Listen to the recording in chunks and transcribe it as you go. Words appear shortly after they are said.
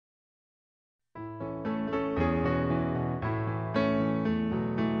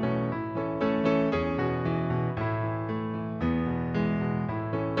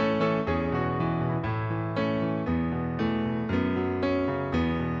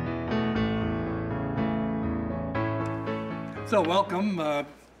So welcome. We're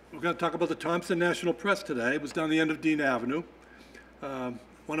going to talk about the Thompson National Press today. It was down the end of Dean Avenue.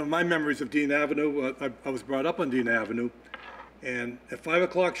 One of my memories of Dean Avenue, I was brought up on Dean Avenue, and at 5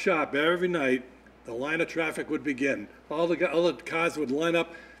 o'clock sharp every night, the line of traffic would begin. All the cars would line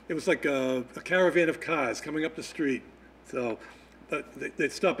up. It was like a caravan of cars coming up the street. So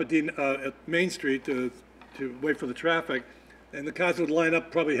they'd stop at Main Street to wait for the traffic, and the cars would line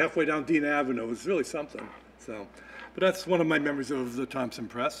up probably halfway down Dean Avenue. It was really something. But that's one of my memories of the Thompson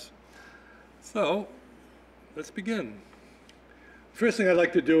Press. So let's begin. First thing I'd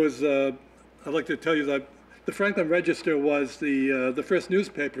like to do is I'd like to tell you that the Franklin Register was the first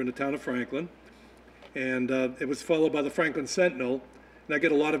newspaper in the town of Franklin, and it was followed by the Franklin Sentinel. And I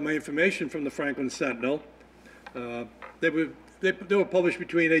get a lot of my information from the Franklin Sentinel. They were published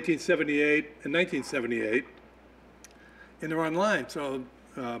between 1878 and 1978, and they're online, so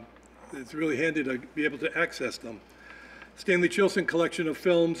it's really handy to be able to access them. Stanley Chilson collection of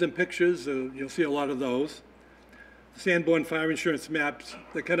films and pictures, you'll see a lot of those. Sanborn fire insurance maps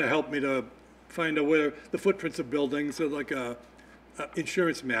that kind of help me to find out where the footprints of buildings are, like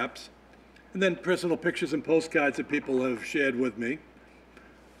insurance maps. And then personal pictures and postcards that people have shared with me.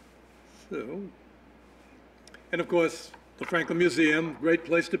 So, and of course, the Franklin Museum, great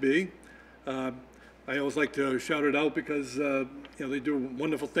place to be. I always like to shout it out because they do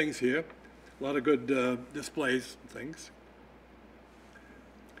wonderful things here. A lot of good displays and things.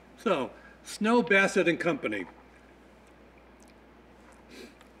 So, Snow, Bassett and Company.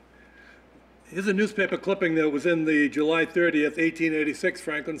 Here's a newspaper clipping that was in the July 30th, 1886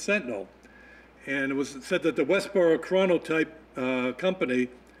 Franklin Sentinel. And it was said that the Westboro Chronotype Company,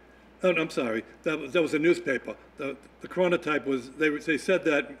 oh, I'm sorry, that was a newspaper. The Chronotype was, they said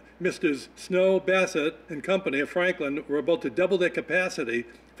that Mr. Snow, Bassett and Company of Franklin were about to double their capacity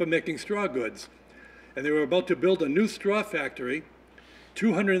for making straw goods. And they were about to build a new straw factory,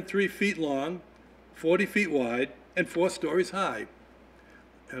 203 feet long, 40 feet wide, and 4 stories high.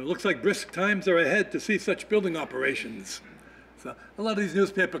 And it looks like brisk times are ahead to see such building operations. So a lot of these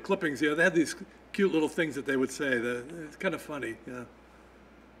newspaper clippings here, they had these cute little things that they would say. It's kind of funny, yeah.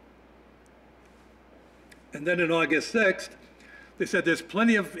 And then on August 6th, they said there's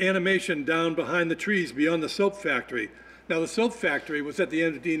plenty of animation down behind the trees beyond the soap factory. Now the soap factory was at the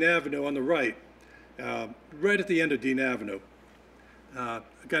end of Dean Avenue on the right at the end of Dean Avenue. A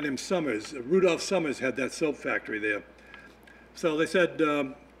guy named Summers, Rudolph Summers, had that soap factory there. So they said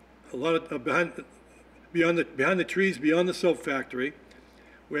a lot of behind the trees beyond the soap factory,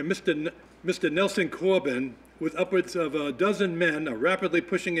 where Mr. Nelson Corbin, with upwards of a dozen men, are rapidly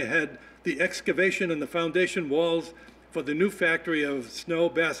pushing ahead the excavation and the foundation walls for the new factory of Snow,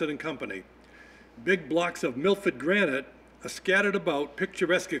 Bassett and Company. Big blocks of Milford granite are scattered about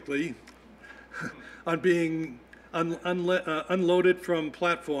picturesquely on being unloaded from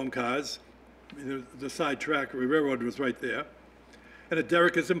platform cars. The side track railroad was right there. And a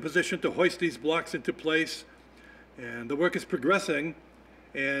derrick is in position to hoist these blocks into place. And the work is progressing,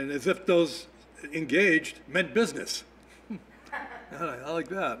 and as if those engaged meant business. I like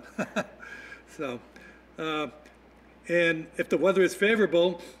that. So, and if the weather is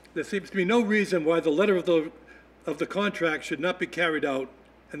favorable, there seems to be no reason why the letter of the contract should not be carried out,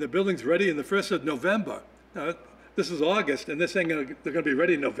 and the building's ready in the 1st of November. Now, this is August, and they're saying they're going to be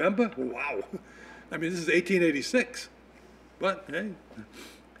ready in November? Wow. I mean, this is 1886. But, hey.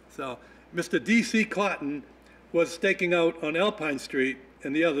 So, Mr. D.C. Cotton was staking out on Alpine Street,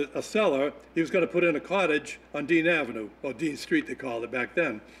 and a cellar. He was going to put in a cottage on Dean Avenue, or Dean Street they called it back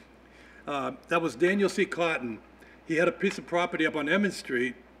then. That was Daniel C. Cotton. He had a piece of property up on Emmons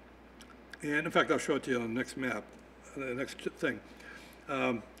Street, and in fact, I'll show it to you on the next map, the next thing.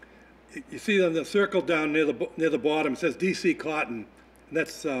 You see on the circle down near the bottom, it says D.C. Cotton, and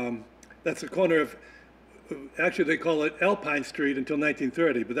that's the corner of, actually they call it Alpine Street until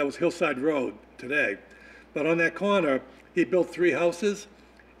 1930, but that was Hillside Road today. But on that corner, he built 3 houses,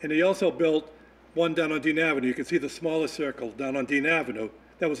 and he also built one down on Dean Avenue. You can see the smaller circle down on Dean Avenue.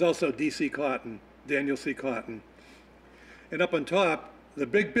 That was also D.C. Cotton, Daniel C. Cotton. And up on top, the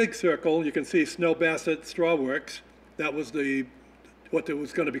big circle, you can see Snow, Bassett Straw Works. That was what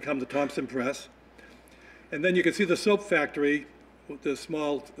was going to become the Thompson Press. And then you can see the soap factory with the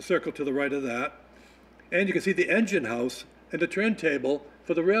small circle to the right of that. And you can see the engine house and the turntable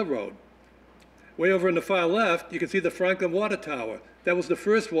for the railroad. Way over in the far left, you can see the Franklin Water Tower. That was the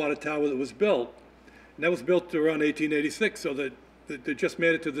first water tower that was built. And that was built around 1886, so that they just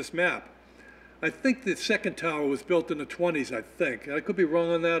made it to this map. I think the second tower was built in the 20s, I think. I could be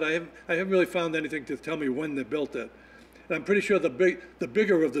wrong on that. I haven't really found anything to tell me when they built it. And I'm pretty sure the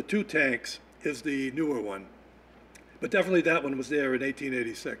bigger of the 2 tanks is the newer one. but definitely that one was there in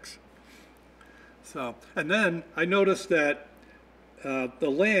 1886. So, and then I noticed that the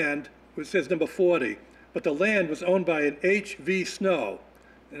land, it says number 40, but the land was owned by an H.V. Snow.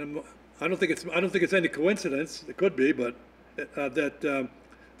 And I don't think it's any coincidence. It could be, but that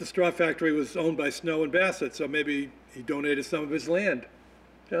the straw factory was owned by Snow and Bassett, so maybe he donated some of his land.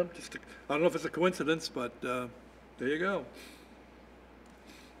 Yeah, I don't know if it's a coincidence, but there you go.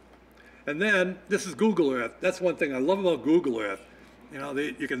 And then this is Google Earth. That's one thing I love about Google Earth. You know,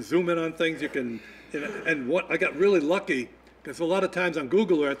 you can zoom in on things. You can, and what I got really lucky because a lot of times on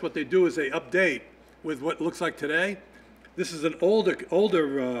Google Earth, what they do is they update with what looks like today. This is an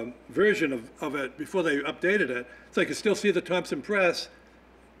older version of it before they updated it, so you can still see the Thompson Press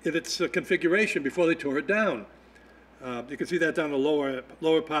in its configuration before they tore it down. You can see that down the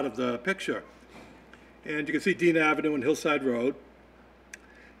lower part of the picture, and you can see Dean Avenue and Hillside Road,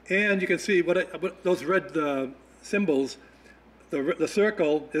 and you can see what those red symbols. The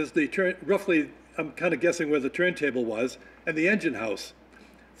circle is the roughly. I'm kind of guessing where the turntable was, and the engine house.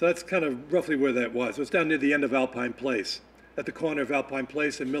 So that's kind of roughly where that was. It was down near the end of Alpine Place, at the corner of Alpine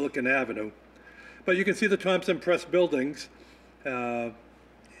Place and Milliken Avenue. But you can see the Thompson Press buildings. So,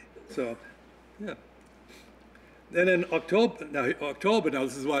 yeah. Then in October, now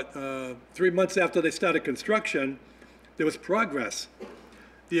this is what, 3 months after they started construction, there was progress.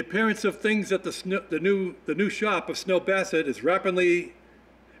 The appearance of things at the new shop of Snow Bassett is rapidly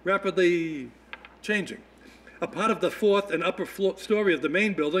changing. A part of the 4th and upper story of the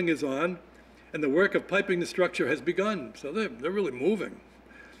main building is on, and the work of piping the structure has begun. So they're really moving.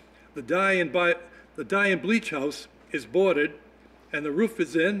 The dye and bleach house is boarded, and the roof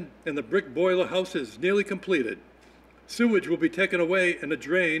is in, and the brick boiler house is nearly completed. Sewage will be taken away and a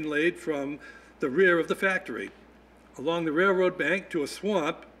drain laid from the rear of the factory along the railroad bank to a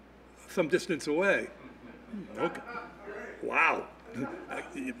swamp some distance away. Okay. Wow.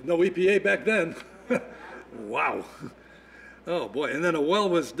 No EPA back then. Wow. Oh boy. And then a well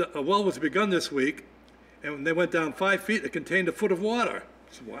was begun this week, and they went down 5 feet. It contained a foot of water.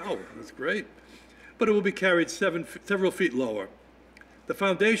 So, wow, that's great. But it will be carried several feet lower. The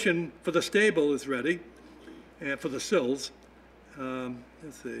foundation for the stable is ready, and for the sills.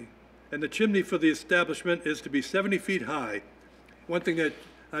 Let's see. And the chimney for the establishment is to be 70 feet high. One thing that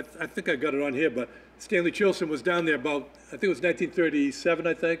I think I got it on here, but Stanley Chilson was down there about, I think it was 1937,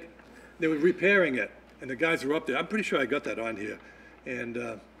 I think. They were repairing it, and the guys were up there. I'm pretty sure I got that on here. And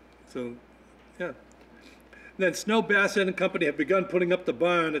so, yeah. And then Snow Bassett and Company have begun putting up the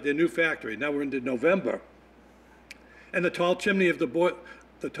barn at their new factory. Now we're into November. And the tall chimney of the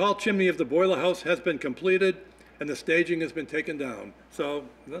boiler house has been completed, and the staging has been taken down. So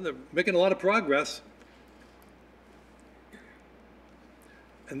they're making a lot of progress.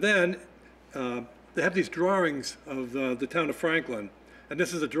 And then they have these drawings of the town of Franklin. And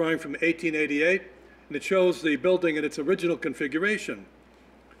this is a drawing from 1888, and it shows the building in its original configuration.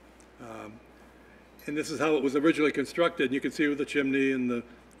 And this is how it was originally constructed. And you can see with the chimney and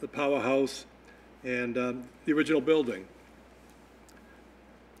the powerhouse and the original building.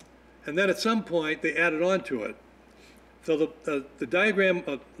 And then at some point, they added on to it. So the diagram,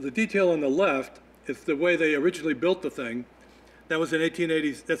 the detail on the left is the way they originally built the thing. That was in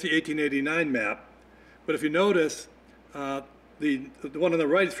 1880. That's the 1889 map. But if you notice, the one on the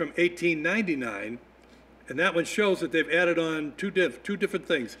right is from 1899, and that one shows that they've added on two different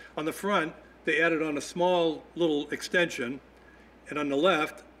things. On the front, they added on a small little extension, and on the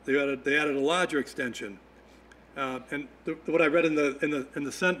left, they added a larger extension. And what I read in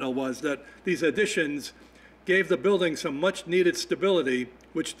the Sentinel was that these additions gave the building some much-needed stability,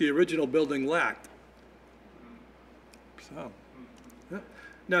 which the original building lacked. So, yeah.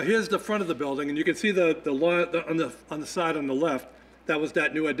 Now here's the front of the building, and you can see on the side on the left, that was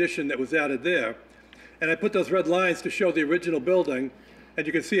that new addition that was added there. And I put those red lines to show the original building, and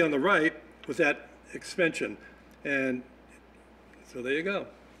you can see on the right was that expansion. And so there you go.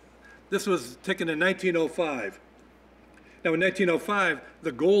 This was taken in 1905. Now in 1905,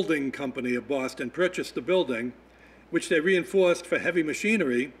 the Golding Company of Boston purchased the building, which they reinforced for heavy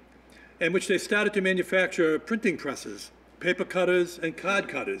machinery, and which they started to manufacture printing presses, paper cutters, and card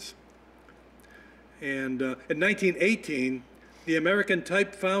cutters. And in 1918, the American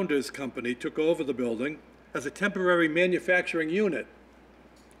Type Founders Company took over the building as a temporary manufacturing unit.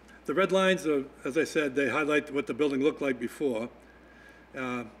 The red lines, as I said, they highlight what the building looked like before.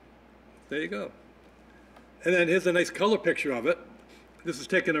 There you go. And then here's a nice color picture of it. This is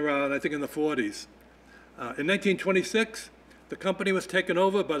taken around, I think, in the 40s. In 1926, the company was taken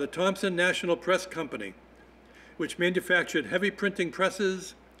over by the Thompson National Press Company, which manufactured heavy printing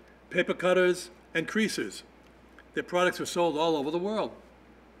presses, paper cutters, and creasers. their products were sold all over the world.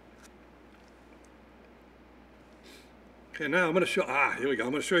 Okay, now I'm going to show, here we go.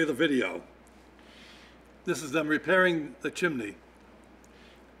 I'm going to show you the video. This is them repairing the chimney.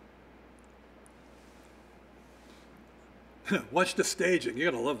 Watch the staging.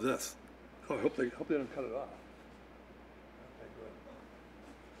 You're going to love this. Oh, I hope they don't cut it off. Okay, good.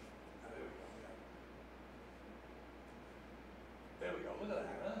 There we go. Look at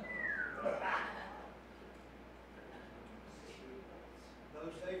that, huh? No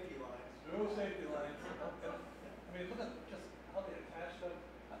safety lines. No safety lines. I mean, look at just how they attach them.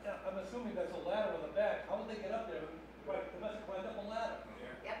 I'm assuming there's a ladder on the back. How would they get up there? Right, they must have climbed up a ladder.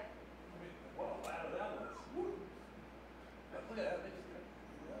 Yep. I mean, what a ladder that was. Woo. Look at that. They just,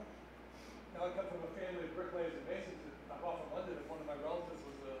 Now I come from a family of bricklayers and masons. I'm off from London, and one of my relatives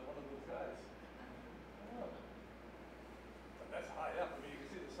was one of those guys. Oh. But that's high up. I mean, you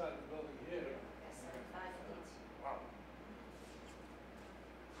can see the side of the building here. That's 5 feet. Wow.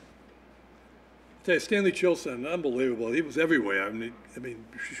 Say, Stanley Chilson, unbelievable. He was everywhere. I mean,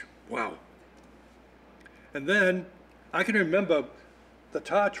 wow. And then I can remember the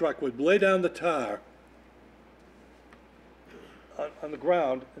tar truck would lay down the tar on the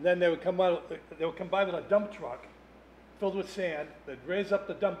ground, and then they would come by with a dump truck filled with sand. They'd raise up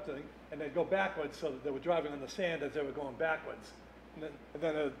the dump thing, and they'd go backwards, so that they were driving on the sand as they were going backwards. And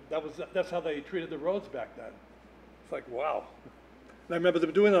then that's how they treated the roads back then. It's like, wow. And I remember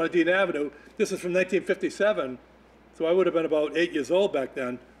them doing it on Dean Avenue. This is from 1957, so I would have been about 8 years old back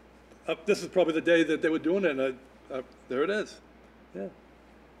then. This is probably the day that they were doing it, and there it is. Yeah.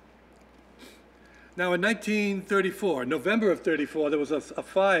 Now in 1934, November of 34, there was a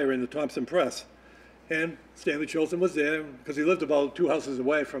fire in the Thompson Press. And Stanley Chilson was there, because he lived about 2 houses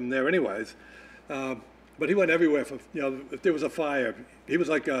away from there anyways. But he went everywhere for, if there was a fire. He was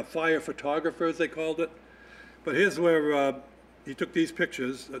like a fire photographer, as they called it. But here's where he took these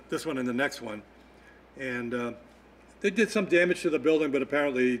pictures, this one and the next one. And they did some damage to the building, but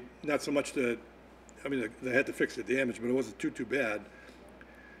apparently not so much that, I mean, they had to fix the damage, but it wasn't too bad.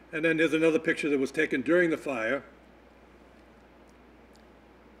 And then there's another picture that was taken during the fire.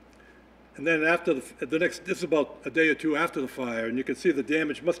 And then after this is about a day or two after the fire, and you can see the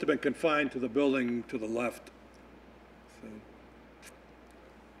damage must have been confined to the building to the left. So.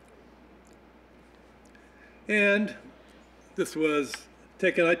 And this was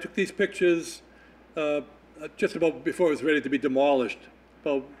taken, I took these pictures just about before it was ready to be demolished.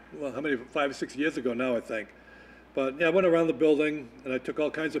 About, well, how many, 5 or 6 years ago now, I think. But yeah, I went around the building and I took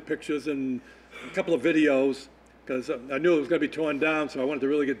all kinds of pictures and a couple of videos, because I knew it was going to be torn down, so I wanted to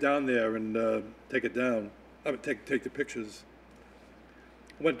really get down there and take it down. I would take the pictures.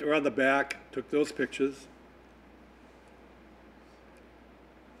 I went around the back, took those pictures.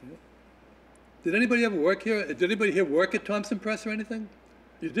 Yeah. Did anybody ever work here? Did anybody here work at Thompson Press or anything?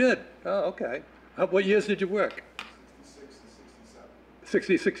 You did? Oh, okay. What years did you work? 66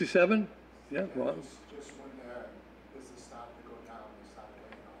 and 67. 60, 67? Yeah, well. Just when the business started to go down, they started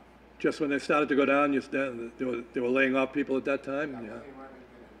laying off. Just when they started to go down, they were laying off people at that time? Yeah. Lenny Remington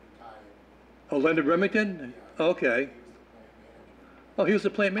had retired. Oh, Leonard Remington? Yeah. Okay. He was the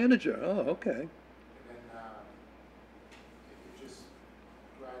plant manager. Oh, he was the plant manager. Oh, okay. And then it just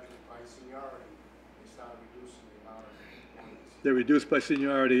gradually, by seniority, they started reducing the amount of employees. They're reduced by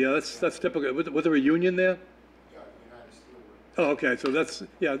seniority. Yeah, that's typical. Was there a union there? Yeah, the United Steelworkers. Oh, okay. So that's,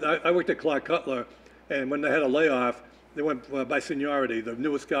 yeah, I worked at Clark Cutler, and when they had a layoff, they went by seniority. The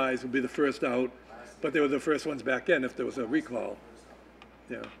newest guys would be the first out, but they were the first ones back in if there was a recall.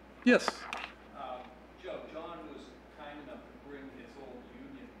 Yeah. Yes. Joe, John was kind enough to bring his old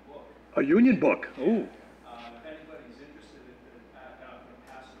union book. A union book. Ooh. If anybody's interested in I'm going to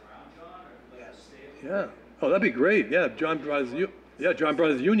pass it around, John, or let us stay. Yeah. Oh, that'd be great. Yeah, John brought his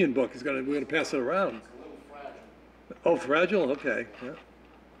union book. We're gonna pass it around. It's a little fragile. Oh, fragile. Okay. Yeah.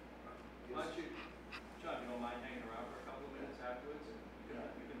 Why don't you, John, you don't mind hanging around for a couple of minutes afterwards, and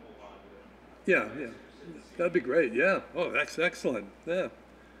you can hold on to it. Yeah. Yeah. That'd be great. Yeah. Oh, that's excellent. Yeah.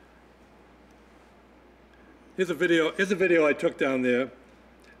 Here's a video I took down there.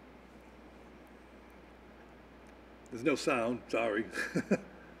 There's no sound. Sorry.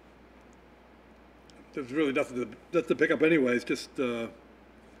 There's really nothing to pick up anyways, just,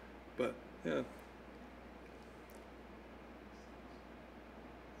 but, yeah.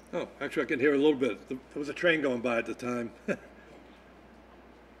 Oh, actually I can hear a little bit. There was a train going by at the time.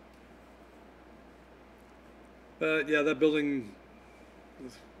 But yeah, that building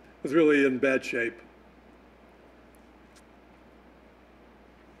was really in bad shape.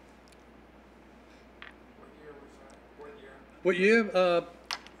 What year was that? What year? What year?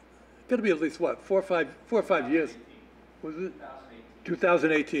 got to be at least, what, 4 or 5 years? Was it?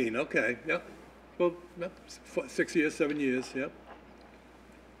 2018, okay, yep. Well, yep, 6 years, 7 years, yep.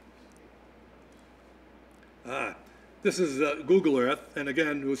 This is Google Earth, and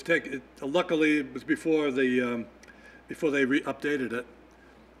again, it was luckily, it was before they updated it.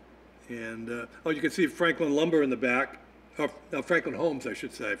 And, oh, you can see Franklin Lumber in the back, or Franklin Homes, I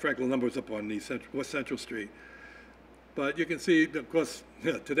should say. Franklin Lumber is up on the West Central Street. But you can see, of course,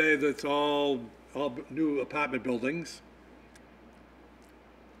 today that's all new apartment buildings.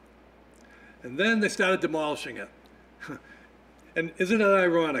 And then they started demolishing it. And isn't it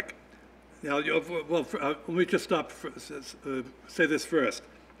ironic? Now, let me just say this first.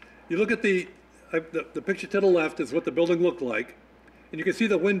 You look at the picture to the left is what the building looked like, and you can see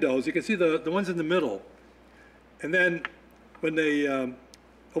the windows. You can see the ones in the middle. And then when they,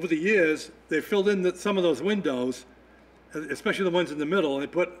 over the years, they filled in some of those windows, especially the ones in the middle, and they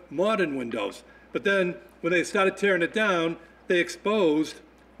put modern windows. But then when they started tearing it down, they exposed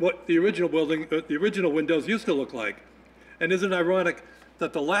what the original building, the original windows used to look like. And isn't it ironic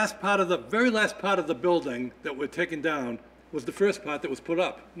that the very last part of the building that were taken down was the first part that was put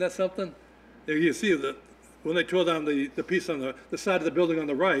up? Isn't that something? You see that when they tore down the piece on the side of the building on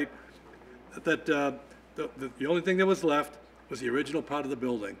the right, that the only thing that was left was the original part of the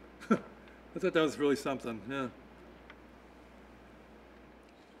building. I thought that was really something, yeah.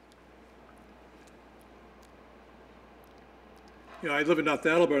 You know, I live in North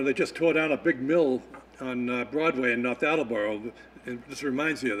Attleboro. They just tore down a big mill on Broadway in North Attleboro. It just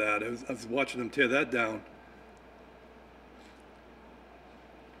reminds me of that. I was watching them tear that down.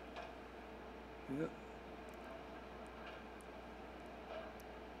 Yeah.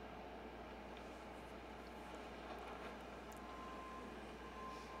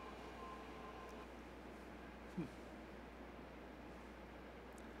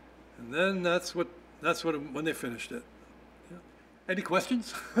 And then that's what when they finished it. Yeah. Any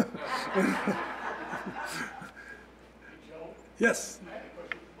questions? Joe? Yes. I had a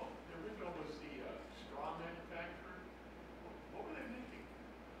question. The original was the straw manufacturer. What were they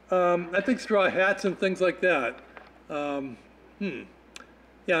making? I think straw hats and things like that.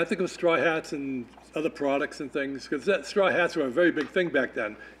 Yeah, I think it was straw hats and other products and things, because straw hats were a very big thing back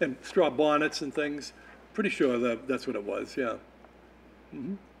then, and straw bonnets and things. Pretty sure that's what it was, yeah.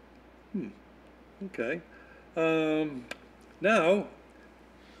 Okay. Now,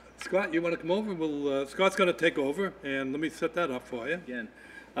 Scott, you want to come over? Scott's going to take over, and let me set that up for you. Again,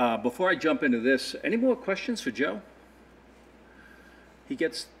 before I jump into this, any more questions for Joe? He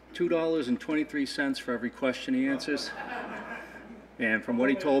gets $2.23 for every question he answers. And from what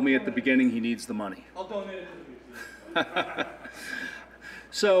he told me at the beginning, he needs the money. I'll donate it to the museum.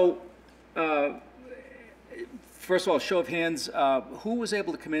 So, first of all, show of hands, who was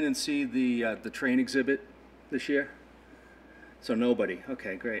able to come in and see the train exhibit this year? So nobody.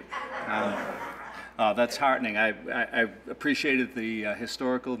 Okay, great. That's heartening. I appreciated the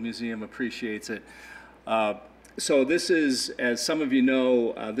Historical Museum appreciates it. So this is, as some of you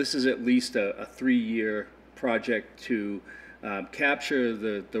know, this is at least a 3-year project to capture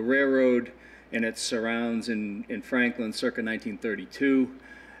the railroad and its surrounds in Franklin circa 1932.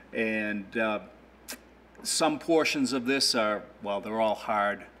 And some portions of this are, well, they're all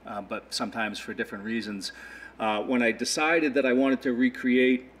hard, but sometimes for different reasons. When I decided that I wanted to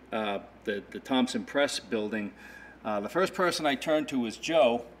recreate the Thompson Press building, the first person I turned to was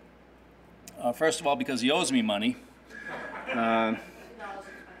Joe. First of all, because he owes me money.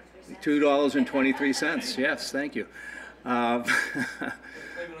 $2.23, yes, thank you.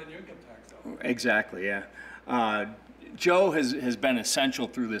 Exactly, yeah. Joe has been essential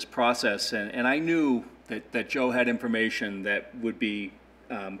through this process, and I knew that Joe had information that would be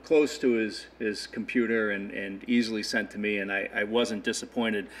close to his computer and easily sent to me, and I wasn't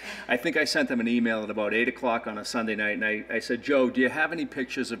disappointed. I think I sent him an email at about 8 o'clock on a Sunday night, and I said, Joe, do you have any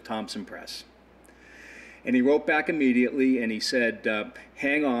pictures of Thompson Press? And he wrote back immediately, and he said,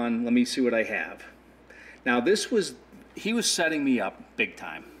 hang on, let me see what I have. Now he was setting me up big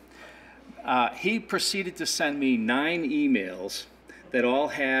time. He proceeded to send me 9 emails that all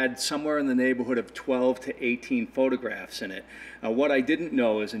had somewhere in the neighborhood of 12 to 18 photographs in it. What I didn't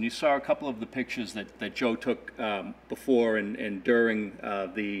know is, and you saw a couple of the pictures that Joe took before and during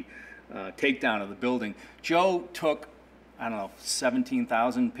the takedown of the building, Joe took, I don't know,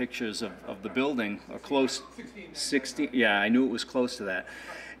 17,000 pictures of the building, or close, 16, yeah, I knew it was close to that,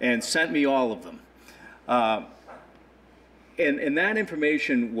 and sent me all of them. And that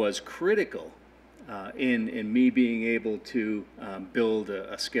information was critical in me being able to build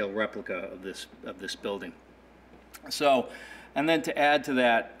a scale replica of this building. So And then to add to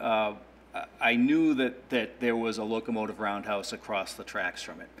that, I knew that there was a locomotive roundhouse across the tracks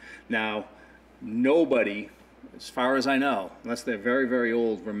from it. Now, nobody, as far as I know, unless they're very, very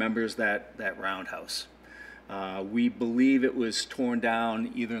old, remembers that roundhouse. We believe it was torn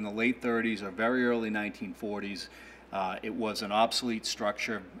down either in the late 30s or very early 1940s. It was an obsolete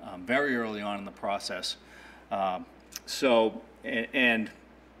structure very early on in the process. And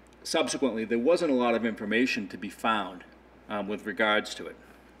subsequently, there wasn't a lot of information to be found with regards to it.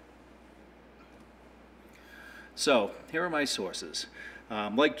 So here are my sources.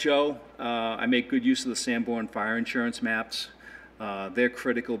 Like Joe, I make good use of the Sanborn fire insurance maps. They're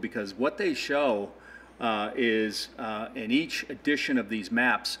critical because what they show is in each edition of these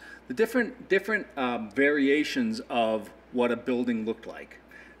maps, the different variations of what a building looked like.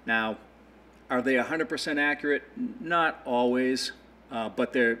 Now, are they 100% accurate? Not always,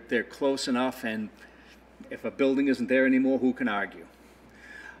 but they're close enough, and if a building isn't there anymore, who can argue?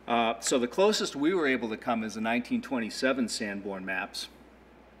 So the closest we were able to come is the 1927 Sanborn maps,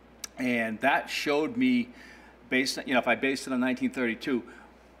 and that showed me, based on, if I based it on 1932,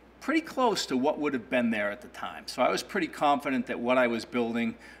 pretty close to what would have been there at the time. So I was pretty confident that what I was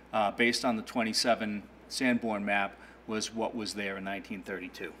building, based on the 27 Sanborn map, was what was there in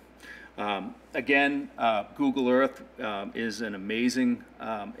 1932. Again, Google Earth is an amazing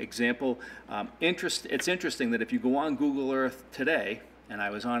example. It's interesting that if you go on Google Earth today, and I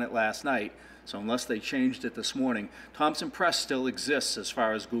was on it last night, so unless they changed it this morning, Thompson Press still exists as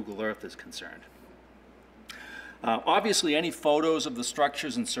far as Google Earth is concerned. Obviously, any photos of the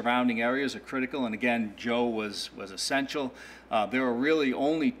structures and surrounding areas are critical, and again, Joe was essential. There were really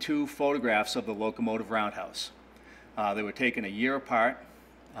only 2 photographs of the locomotive roundhouse. They were taken a year apart.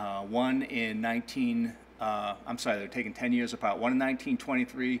 One in they were taken 10 years apart. One in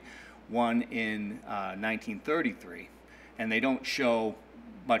 1923, one in 1933. And they don't show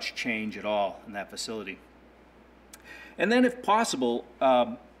much change at all in that facility. And then if possible,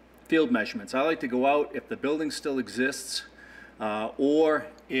 field measurements. I like to go out if the building still exists, or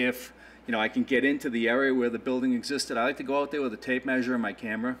if I can get into the area where the building existed. I like to go out there with a tape measure and my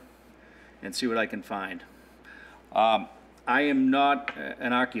camera and see what I can find. I am not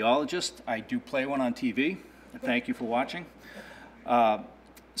an archaeologist. I do play one on TV. Thank you for watching.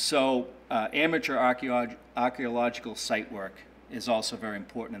 Amateur archaeological site work is also very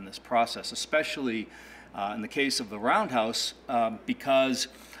important in this process, especially in the case of the roundhouse, because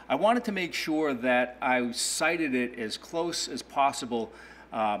I wanted to make sure that I sited it as close as possible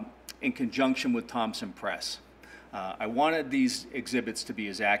in conjunction with Thompson Press. I wanted these exhibits to be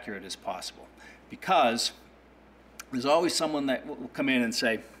as accurate as possible, because there's always someone that will come in and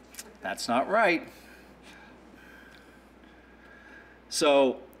say, that's not right.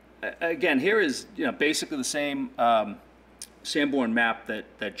 So again, here is basically the same Sanborn map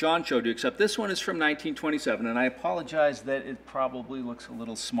that John showed you, except this one is from 1927, and I apologize that it probably looks a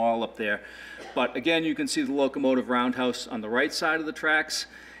little small up there. But again, you can see the locomotive roundhouse on the right side of the tracks,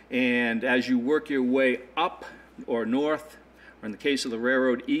 and as you work your way up or north, or in the case of the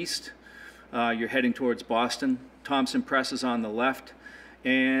railroad, east, you're heading towards Boston. Thompson Press is on the left.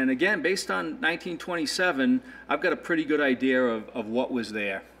 And again, based on 1927, I've got a pretty good idea of what was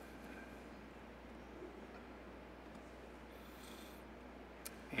there.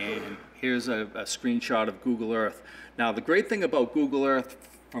 And here's a screenshot of Google Earth. Now, the great thing about Google Earth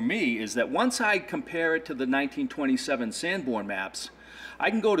for me is that once I compare it to the 1927 Sanborn maps, I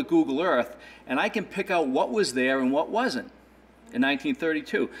can go to Google Earth and I can pick out what was there and what wasn't in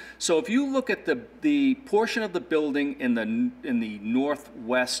 1932. So if you look at the portion of the building in the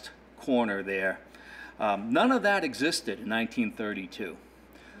northwest corner there, none of that existed in 1932.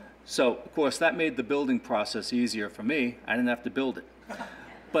 So, of course, that made the building process easier for me. I didn't have to build it.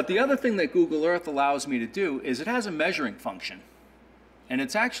 But the other thing that Google Earth allows me to do is it has a measuring function, and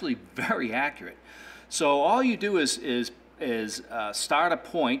it's actually very accurate. So all you do is start a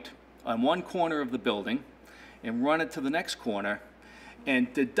point on one corner of the building and run it to the next corner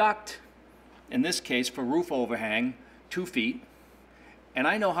and deduct, in this case for roof overhang, 2 feet, and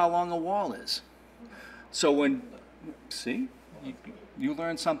I know how long a wall is. So see, you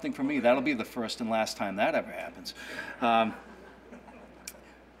learn something from me. That'll be the first and last time that ever happens.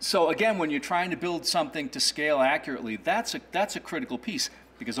 So again, when you're trying to build something to scale accurately, that's a critical piece,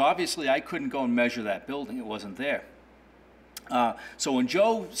 because obviously I couldn't go and measure that building. It wasn't there. So when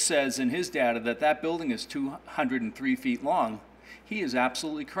Joe says in his data that building is 203 feet long, he is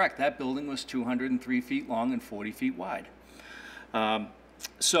absolutely correct. That building was 203 feet long and 40 feet wide.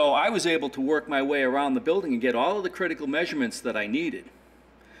 So I was able to work my way around the building and get all of the critical measurements that I needed.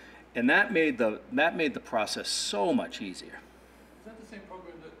 And that made the process so much easier.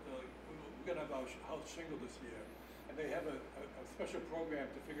 we're gonna have our house shingled this year, and they have a special program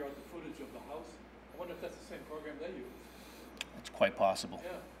to figure out the footage of the house. I wonder if that's the same program they use. It's quite possible.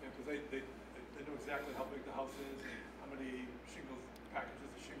 Yeah, because they know exactly how big the house is, and how many shingles, packages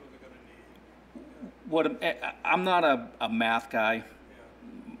of shingles they're gonna need. I'm not a math guy. Yeah.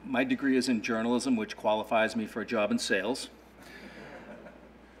 My degree is in journalism, which qualifies me for a job in sales.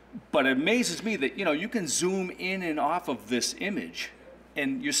 But it amazes me that, you can zoom in and off of this image,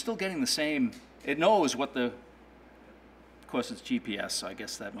 and you're still getting the same. It knows what of course it's GPS, so I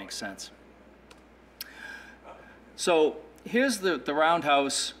guess that makes sense. So here's the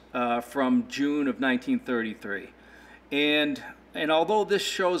roundhouse from June of 1933. And although this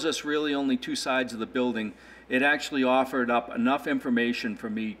shows us really only two sides of the building, it actually offered up enough information for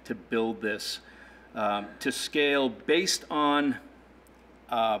me to build this to scale based on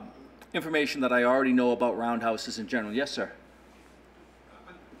information that I already know about roundhouses in general. Yes, sir?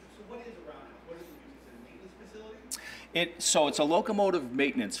 So what is a roundhouse? What is it used as a maintenance facility? So it's a locomotive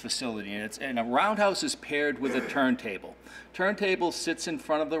maintenance facility, and a roundhouse is paired with a turntable. Turntable sits in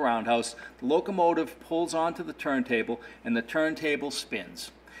front of the roundhouse, the locomotive pulls onto the turntable, and the turntable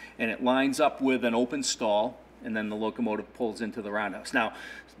spins. And it lines up with an open stall, and then the locomotive pulls into the roundhouse. Now,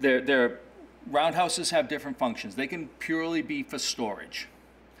 roundhouses have different functions. They can purely be for storage.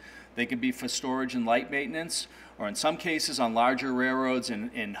 They can be for storage and light maintenance, or in some cases on larger railroads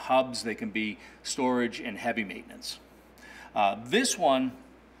and in hubs, they can be storage and heavy maintenance. This one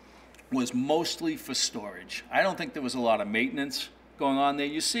was mostly for storage. I don't think there was a lot of maintenance going on there.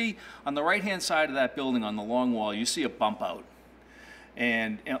 You see on the right-hand side of that building on the long wall, you see a bump out.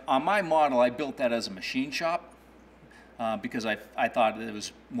 And on my model, I built that as a machine shop because I thought it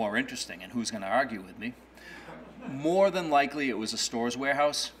was more interesting, and who's going to argue with me? More than likely, it was a stores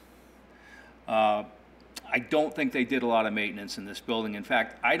warehouse. I don't think they did a lot of maintenance in this building. In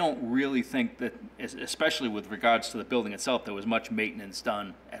fact, I don't really think that, especially with regards to the building itself, there was much maintenance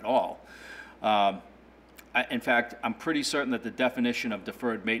done at all. In fact, I'm pretty certain that the definition of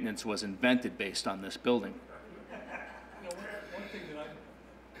deferred maintenance was invented based on this building. One thing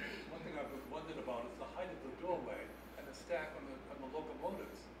I've wondered about is the height of the doorway and the stack on the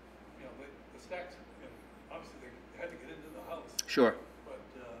locomotives. The stacks, obviously they had to get into the house. Sure.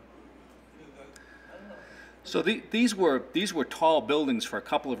 So these were tall buildings for a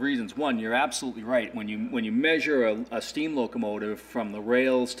couple of reasons. One, you're absolutely right. When you measure a steam locomotive from the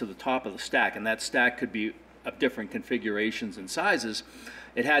rails to the top of the stack, and that stack could be of different configurations and sizes,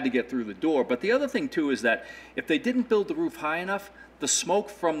 it had to get through the door. But the other thing too is that if they didn't build the roof high enough, the smoke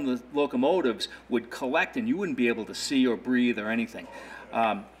from the locomotives would collect, and you wouldn't be able to see or breathe or anything.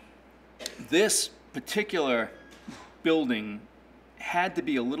 This particular building had to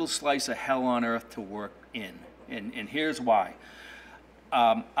be a little slice of hell on earth to work in, and here's why.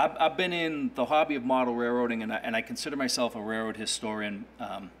 I've been in the hobby of model railroading, and I consider myself a railroad historian.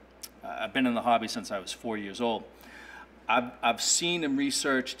 I've been in the hobby since I was 4 years old. I've seen and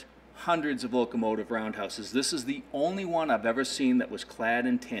researched hundreds of locomotive roundhouses. This is the only one I've ever seen that was clad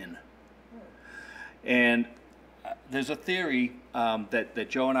in tin. And there's a theory that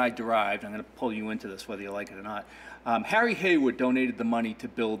Joe and I derived. I'm going to pull you into this whether you like it or not. Harry Haywood donated the money to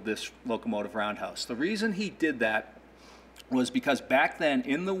build this locomotive roundhouse. The reason he did that was because back then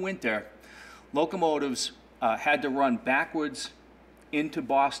in the winter, locomotives had to run backwards into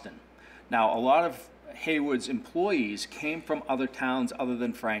Boston. Now, a lot of Haywood's employees came from other towns other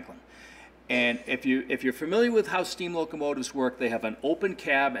than Franklin. And if you're familiar with how steam locomotives work, they have an open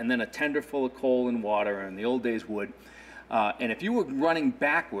cab and then a tender full of coal and water, or in the old days wood. And if you were running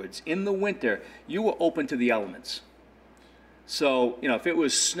backwards in the winter, you were open to the elements. So, if it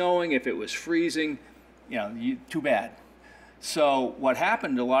was snowing, if it was freezing, too bad. So what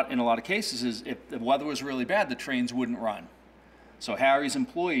happened in a lot of cases is if the weather was really bad, the trains wouldn't run. So Harry's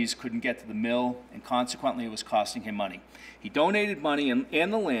employees couldn't get to the mill, and consequently it was costing him money. He donated money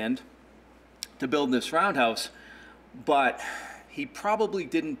and the land to build this roundhouse, but he probably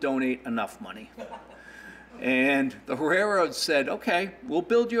didn't donate enough money. And the railroad said, okay, we'll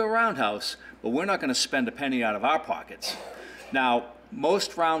build you a roundhouse, but we're not going to spend a penny out of our pockets. Now,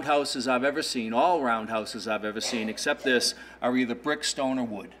 most roundhouses I've ever seen, all roundhouses I've ever seen, except this, are either brick, stone, or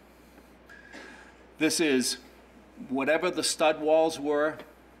wood. This is whatever the stud walls were,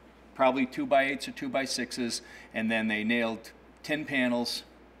 probably 2x8s or 2x6s, and then they nailed tin panels,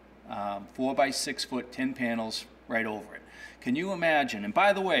 4x6 foot tin panels right over it. Can you imagine? And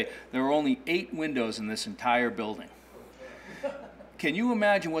by the way, there are only 8 windows in this entire building. Can you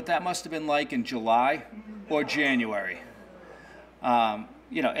imagine what that must have been like in July or January?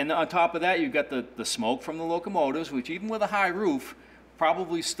 And on top of that, you've got the smoke from the locomotives, which even with a high roof,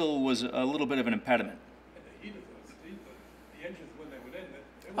 probably still was a little bit of an impediment. And the heat of the engines when they went in,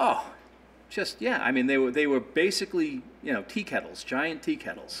 they were Oh, just, yeah, I mean, they were basically, you know, tea kettles, giant tea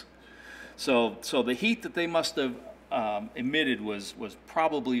kettles. So the heat that they must have emitted was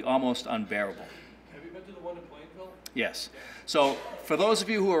probably almost unbearable. Have you been to the one in Plainville? Yes. So for those of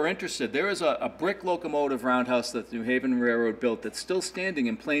you who are interested, there is a brick locomotive roundhouse that the New Haven Railroad built that's still standing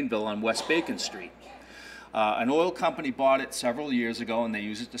in Plainville on West Bacon Street. An oil company bought it several years ago, and they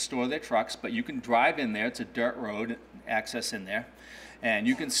use it to store their trucks, but you can drive in there. It's a dirt road access in there. And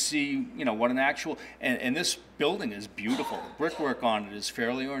you can see, you know, what an actual, and this building is beautiful. The brickwork on it is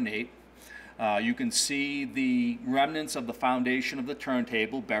fairly ornate. You can see the remnants of the foundation of the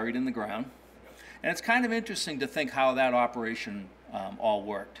turntable buried in the ground. And it's kind of interesting to think how that operation all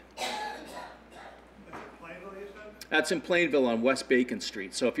worked. That's in Plainville on West Bacon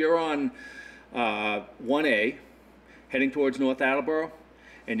Street. So if you're on 1A, heading towards North Attleboro,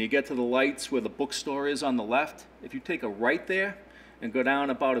 and you get to the lights where the bookstore is on the left, if you take a right there and go down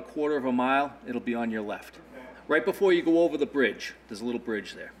about a quarter of a mile, it'll be on your left. Right before you go over the bridge, there's a little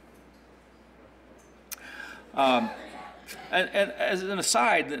bridge there. And as an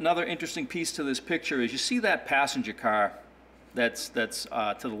aside, another interesting piece to this picture is you see that passenger car that's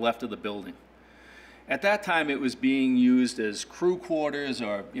to the left of the building. At that time, it was being used as crew quarters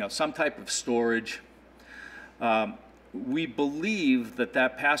or, you know, some type of storage. We believe that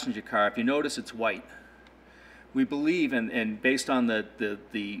that passenger car, if you notice, it's white. We believe, and based on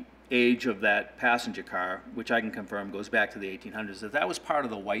the age of that passenger car, which I can confirm goes back to the 1800s, that was part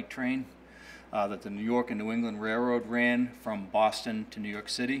of the white train that the New York and New England Railroad ran from Boston to New York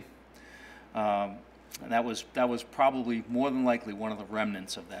City. And that was probably more than likely one of the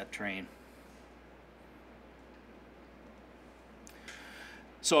remnants of that train.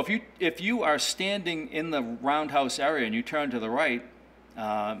 So if you are standing in the roundhouse area and you turn to the right,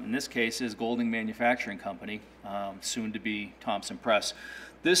 in this case is Golding Manufacturing Company, soon to be Thompson Press.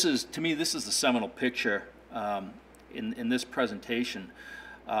 This is, to me, this is the seminal picture in this presentation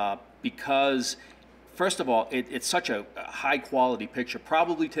because, first of all, it's such a high quality picture,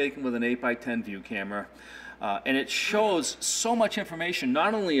 probably taken with an 8x10 view camera, and it shows so much information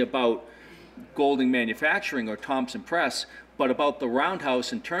not only about Golding Manufacturing or Thompson Press, but about the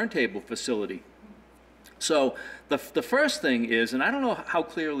roundhouse and turntable facility. So the first thing is, and I don't know how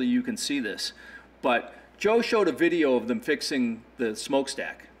clearly you can see this, but Joe showed a video of them fixing the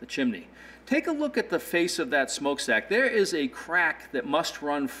smokestack, the chimney. Take a look at the face of that smokestack. There is a crack that must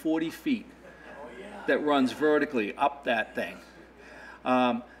run 40 feet that runs vertically up that thing.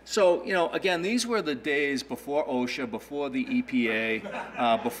 So, you know, again, these were the days before OSHA, before the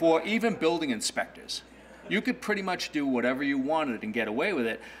EPA, before even building inspectors. You could pretty much do whatever you wanted and get away with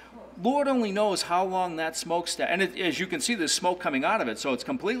it. Lord only knows how long that smokestack, and as you can see, there's smoke coming out of it, so it's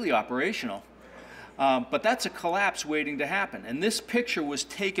completely operational. But that's a collapse waiting to happen. And this picture was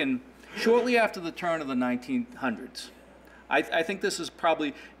taken shortly after the turn of the 1900s. I think this is probably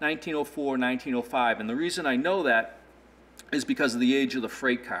 1904, 1905, and the reason I know that is because of the age of the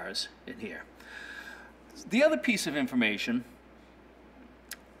freight cars in here. The other piece of information,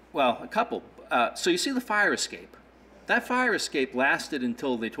 well, a couple. So you see the fire escape. That fire escape lasted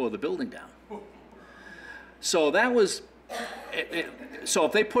until they tore the building down. So that was, so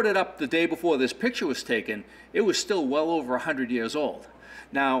if they put it up the day before this picture was taken, it was still well over 100 years old.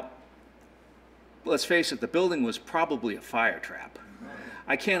 Now, let's face it, the building was probably a fire trap.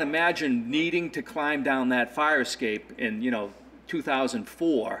 I can't imagine needing to climb down that fire escape in, you know,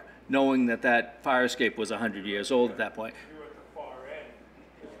 2004, knowing that that fire escape was 100 years old at that point.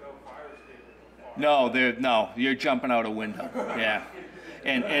 No, you're jumping out a window, yeah.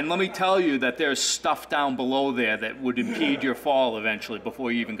 And let me tell you that there's stuff down below there that would impede your fall eventually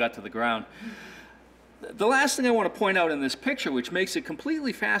before you even got to the ground. The last thing I want to point out in this picture, which makes it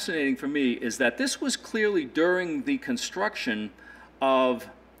completely fascinating for me, is that this was clearly during the construction of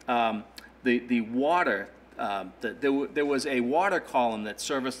the water. There was a water column that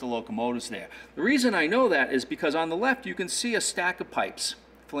serviced the locomotives there. The reason I know that is because on the left you can see a stack of pipes,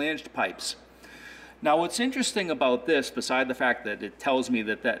 flanged pipes. Now, what's interesting about this, beside the fact that it tells me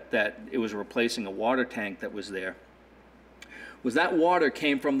that it was replacing a water tank that was there, was that water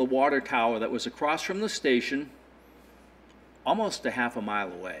came from the water tower that was across from the station, almost a half a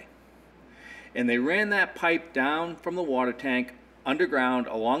mile away. And they ran that pipe down from the water tank, underground,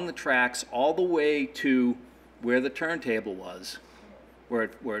 along the tracks, all the way to where the turntable was, where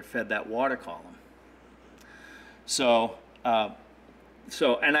it fed that water column. So,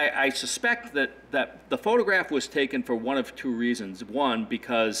 and I suspect that the photograph was taken for one of two reasons. One,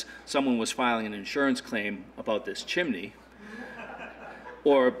 because someone was filing an insurance claim about this chimney.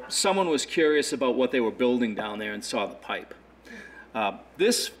 or someone was curious about what they were building down there and saw the pipe.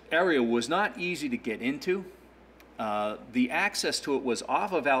 This area was not easy to get into. The access to it was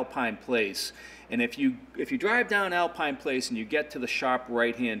off of Alpine Place, and if you drive down Alpine Place and you get to the sharp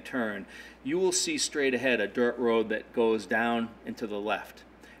right-hand turn, you will see straight ahead a dirt road that goes down and to the left.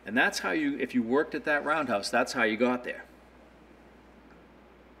 And that's how you, if you worked at that roundhouse, that's how you got there.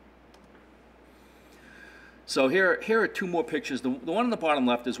 So here are two more pictures. The one on the bottom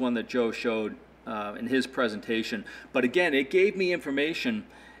left is one that Joe showed in his presentation. But again, it gave me information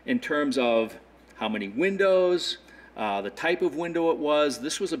in terms of how many windows, the type of window it was.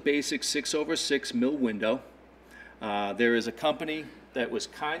 This was a basic 6/6 mil window. There is a company that was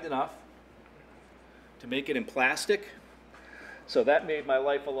kind enough to make it in plastic. So that made my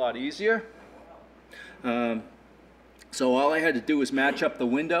life a lot easier. So all I had to do was match up the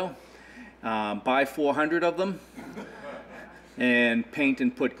window, buy 400 of them, and paint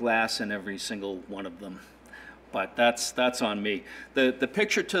and put glass in every single one of them. But that's on me. The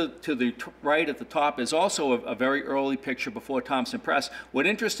picture to the right at the top is also a very early picture before Thompson Press. What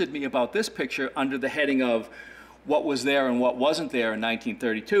interested me about this picture under the heading of what was there and what wasn't there in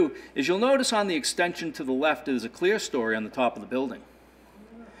 1932 is you'll notice on the extension to the left is a clear story on the top of the building.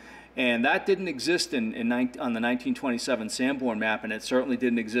 And that didn't exist on the 1927 Sanborn map, and it certainly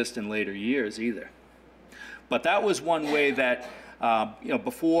didn't exist in later years either. But that was one way that,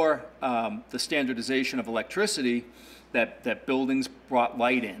 before the standardization of electricity, that buildings brought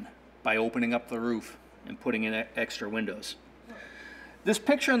light in by opening up the roof and putting in extra windows. This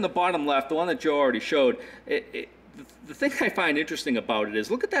picture on the bottom left, the one that Joe already showed, the thing I find interesting about it is,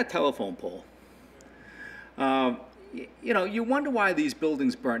 look at that telephone pole. You wonder why these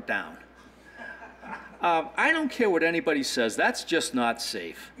buildings burnt down. I don't care what anybody says, that's just not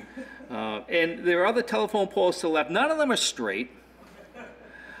safe. And there are other telephone poles to the left. None of them are straight.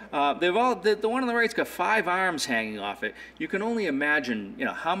 The one on the right's got 5 arms hanging off it. You can only imagine,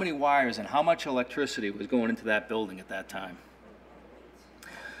 how many wires and how much electricity was going into that building at that time.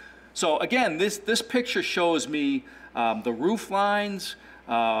 So again, this picture shows me the roof lines.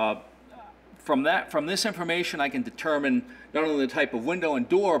 From this information, I can determine not only the type of window and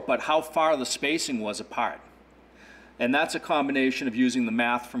door, but how far the spacing was apart. And that's a combination of using the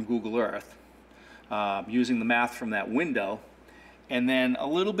math from Google Earth, using the math from that window, and then a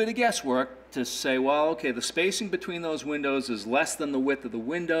little bit of guesswork to say, well, okay, the spacing between those windows is less than the width of the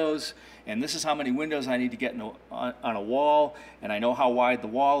windows, and this is how many windows I need to get on a wall, and I know how wide the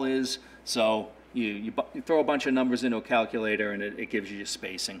wall is, so you throw a bunch of numbers into a calculator and it gives you your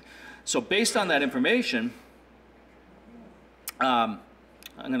spacing. So based on that information, I'm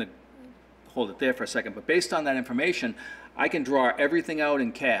going to hold it there for a second, but based on that information, I can draw everything out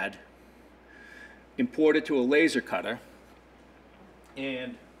in CAD, import it to a laser cutter,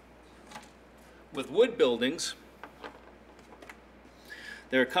 and with wood buildings,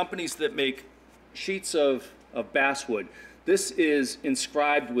 there are companies that make sheets of basswood. This is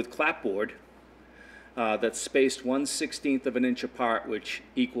inscribed with clapboard that's spaced 1/16 of an inch apart, which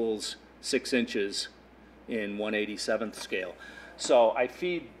equals 6 inches in 1/87th scale. So I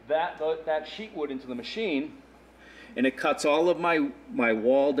feed that sheet wood into the machine, and it cuts all of my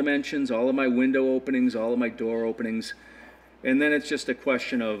wall dimensions, all of my window openings, all of my door openings, and then it's just a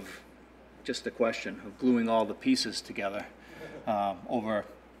question of gluing all the pieces together over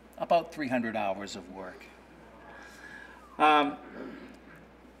about 300 hours of work.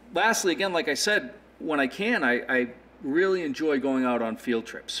 Lastly, again, like I said, when I can, I really enjoy going out on field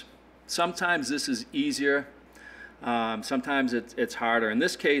trips. Sometimes this is easier, sometimes it's harder. In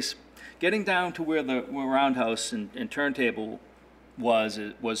this case, getting down to where the roundhouse and turntable was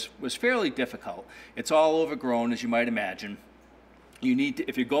fairly difficult. It's all overgrown, as you might imagine. You need to,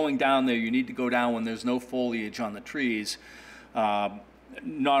 if you're going down there, you need to go down when there's no foliage on the trees. Not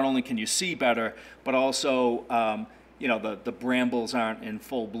only can you see better, but also the brambles aren't in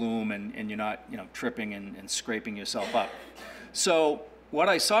full bloom, and you're not tripping and scraping yourself up. So what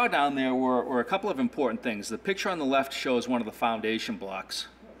I saw down there were a couple of important things. The picture on the left shows one of the foundation blocks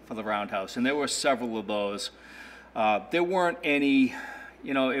for the roundhouse, and there were several of those. There weren't any,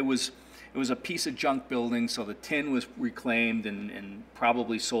 it was a piece of junk building, so the tin was reclaimed and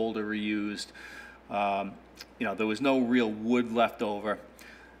probably sold or reused. There was no real wood left over.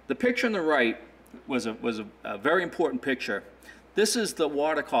 The picture on the right was a very important picture. This is the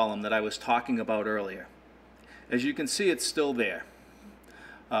water column that I was talking about earlier. As you can see, it's still there,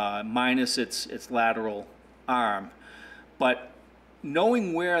 minus its lateral arm. But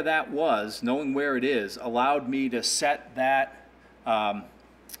knowing where that was, knowing where it is, allowed me to set that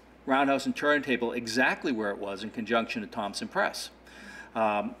roundhouse and turntable exactly where it was in conjunction to Thompson Press.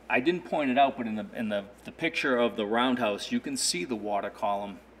 I didn't point it out, but in the picture of the roundhouse, you can see the water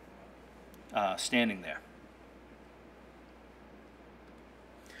column standing there.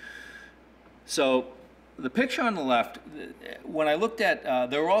 So the picture on the left, when I looked at,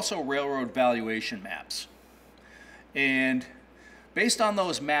 there were also railroad valuation maps. And based on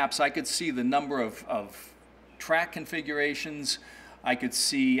those maps, I could see the number of track configurations. I could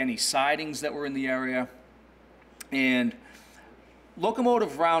see any sidings that were in the area. And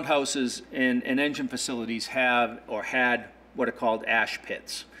locomotive roundhouses and engine facilities have or had what are called ash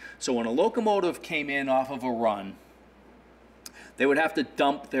pits. So when a locomotive came in off of a run, they would have to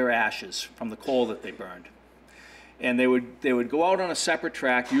dump their ashes from the coal that they burned. And they would go out on a separate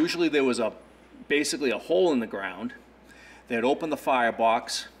track. Usually there was basically a hole in the ground. They'd open the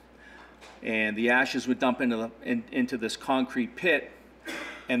firebox, and the ashes would dump into this concrete pit.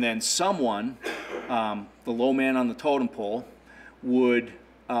 And then someone, the low man on the totem pole, would,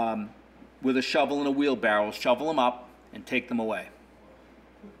 with a shovel and a wheelbarrow, shovel them up and take them away.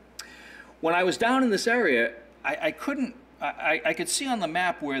 When I was down in this area, I could see on the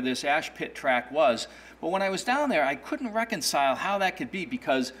map where this ash pit track was, but when I was down there, I couldn't reconcile how that could be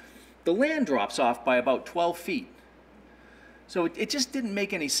because the land drops off by about 12 feet. So it just didn't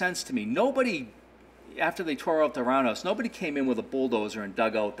make any sense to me. Nobody, after they tore out the roundhouse, nobody came in with a bulldozer and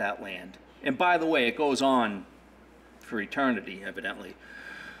dug out that land. And by the way, it goes on for eternity, evidently.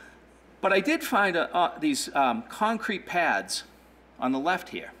 But I did find these concrete pads on the left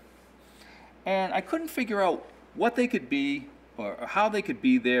here. And I couldn't figure out what they could be or how they could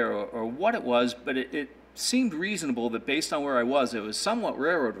be there or what it was, but it seemed reasonable that based on where I was, it was somewhat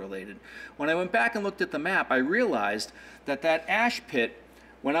railroad related. When I went back and looked at the map, I realized that that ash pit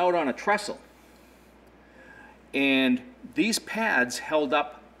went out on a trestle. And these pads held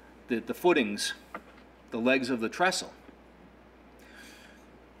up the footings, the legs of the trestle.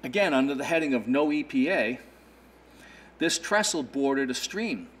 Again, under the heading of no EPA, this trestle bordered a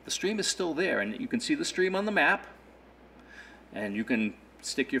stream. The stream is still there, and you can see the stream on the map, and you can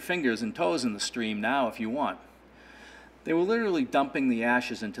stick your fingers and toes in the stream now if you want. They were literally dumping the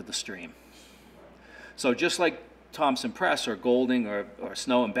ashes into the stream. So just like Thompson Press or Golding or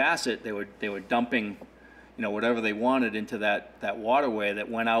Snow and Bassett, they were dumping, whatever they wanted into that waterway that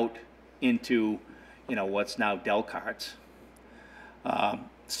went out into, what's now Delcarts.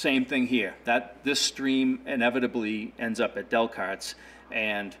 Same thing here. This stream inevitably ends up at Delcarts,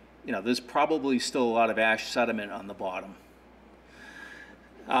 and there's probably still a lot of ash sediment on the bottom.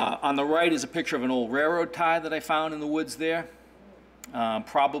 On the right is a picture of an old railroad tie that I found in the woods there.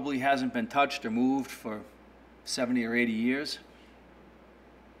 Probably hasn't been touched or moved for 70 or 80 years.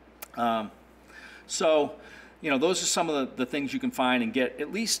 So, those are some of the things you can find and get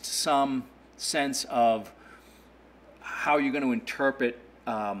at least some sense of how you're going to interpret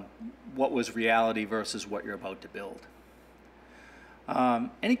what was reality versus what you're about to build.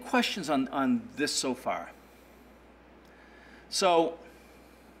 Any questions on this so far? So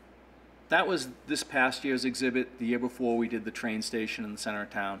that was this past year's exhibit. The year before, we did the train station in the center of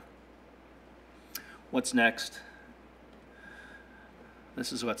town. What's next?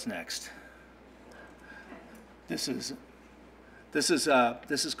 This is what's next. This is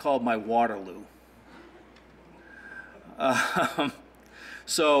called my Waterloo.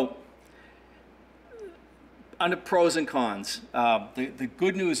 So, under pros and cons, the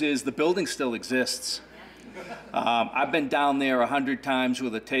good news is the building still exists. I've been down there 100 times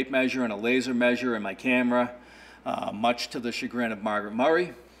with a tape measure and a laser measure and my camera, much to the chagrin of Margaret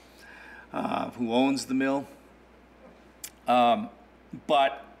Murray, who owns the mill.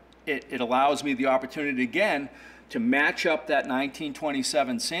 But it allows me the opportunity again to match up that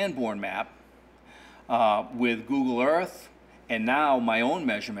 1927 Sanborn map with Google Earth and now my own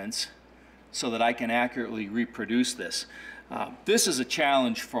measurements so that I can accurately reproduce this. This is a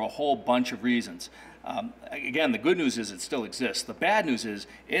challenge for a whole bunch of reasons. Again, the good news is it still exists. The bad news is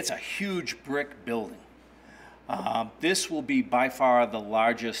it's a huge brick building. This will be by far the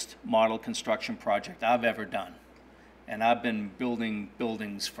largest model construction project I've ever done. And I've been building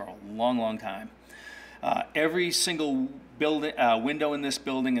buildings for a long, long time. Every single building, window in this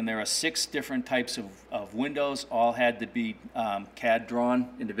building, and there are 6 different types of windows, all had to be CAD drawn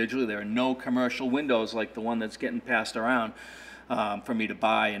individually. There are no commercial windows like the one that's getting passed around for me to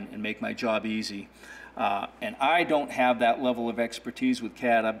buy and make my job easy. And I don't have that level of expertise with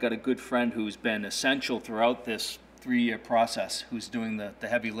CAD. I've got a good friend who's been essential throughout this 3-year process, who's doing the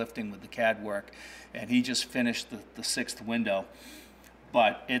heavy lifting with the CAD work, and he just finished the 6th window.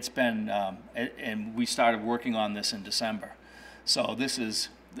 But it's been, and we started working on this in December. So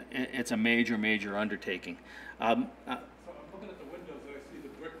it's a major, major undertaking. So I'm looking at the windows, I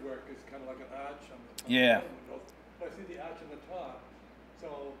kind of like an arch on the Yeah. windows. But I see the arch on the top,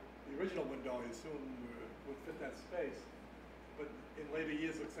 so the original window, I assume, would fit that space. But in later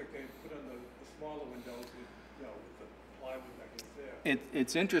years, looks like they put on the smaller windows with, you know, with the plywood that gets there.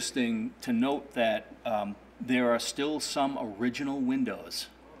 It's interesting to note that there are still some original windows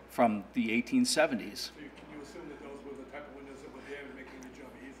from the 1870s. So can you assume that those were the type of windows that were there and making the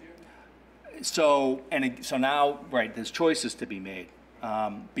job easier? So now, right, there's choices to be made.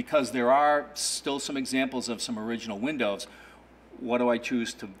 Because there are still some examples of some original windows, what do I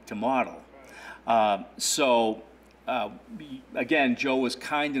choose to model? Again, Joe was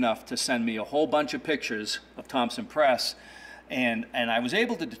kind enough to send me a whole bunch of pictures of Thompson Press, and I was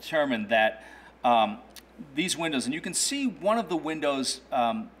able to determine that these windows, and you can see one of the windows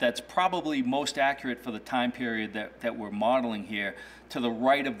that's probably most accurate for the time period that we're modeling here, to the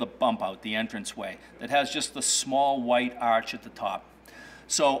right of the bump out, the entranceway, that has just the small white arch at the top.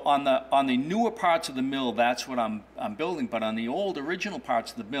 So on the newer parts of the mill, that's what I'm building, but on the old original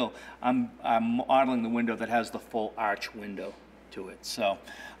parts of the mill, I'm modeling the window that has the full arch window to it. So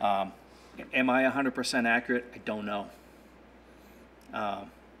am I 100% accurate? I don't know.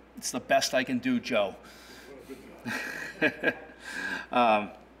 It's the best I can do, Joe.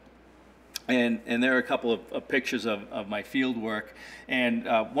 And there are a couple of pictures of my field work, and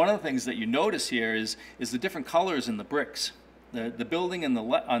one of the things that you notice here is the different colors in the bricks. The building on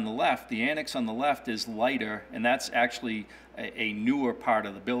the left, the annex on the left, is lighter, and that's actually a newer part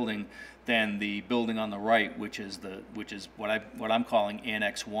of the building than the building on the right, which is what I'm calling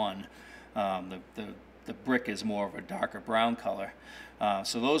Annex 1. The brick is more of a darker brown color.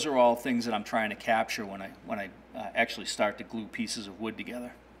 So those are all things that I'm trying to capture when I actually start to glue pieces of wood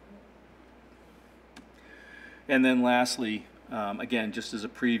together. And then lastly, again, just as a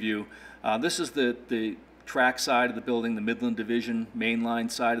preview, this is the track side of the building, the Midland Division mainline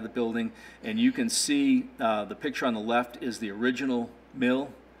side of the building, and you can see the picture on the left is the original mill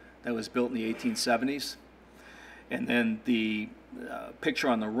that was built in the 1870s, and then the picture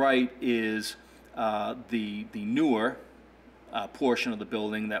on the right is the newer portion of the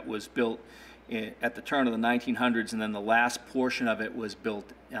building that was built at the turn of the 1900s, and then the last portion of it was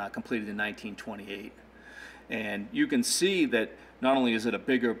built completed in 1928. And you can see that not only is it a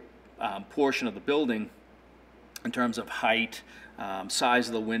bigger portion of the building in terms of height, size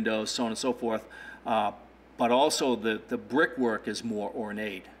of the windows, so on and so forth, but also the brickwork is more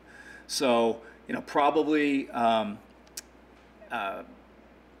ornate. So, you know, probably the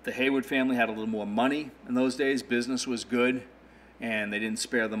Haywood family had a little more money in those days. Business was good, and they didn't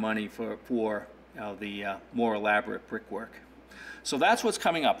spare the money for you know, the more elaborate brickwork. So that's what's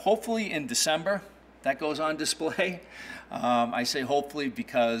coming up. Hopefully in December, that goes on display. I say hopefully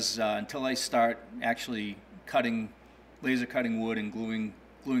because until I start actually laser cutting wood and gluing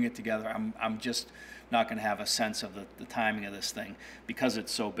it together, I'm just not going to have a sense of the timing of this thing because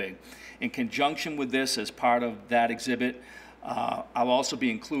it's so big. In conjunction with this, as part of that exhibit, I'll also be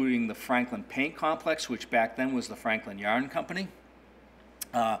including the Franklin Paint Complex, which back then was the Franklin Yarn Company.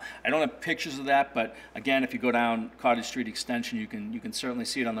 I don't have pictures of that, but again, if you go down Cottage Street Extension, you can certainly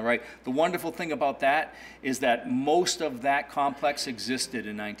see it on the right. The wonderful thing about that is that most of that complex existed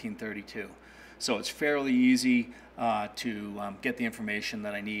in 1932. So it's fairly easy to get the information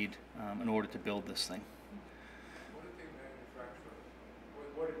that I need in order to build this thing. What did they manufacture?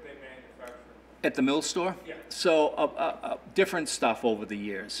 What did they manufacture? At the mill store? Yeah. So different stuff over the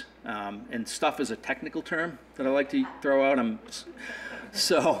years. And stuff is a technical term that I like to throw out.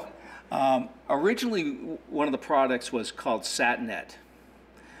 Originally, one of the products was called Satinet.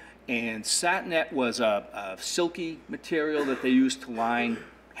 And Satinet was a silky material that they used to line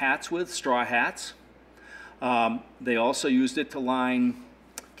hats with, straw hats. They also used it to line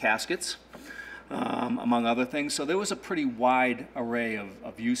caskets, among other things. So there was a pretty wide array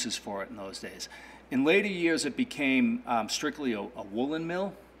of uses for it in those days. In later years, it became strictly a woolen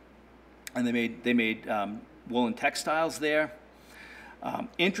mill, and they made woolen textiles there.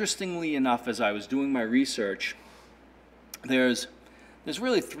 Interestingly enough, as I was doing my research, there's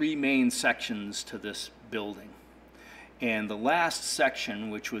really three main sections to this building. And the last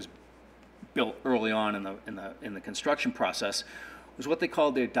section, which was built early on in the construction process, was what they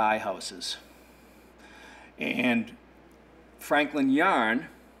called their dye houses. And Franklin Yarn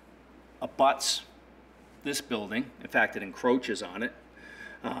abuts this building. In fact, it encroaches on it.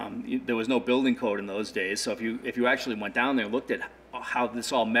 There was no building code in those days, so if you actually went down there and looked at how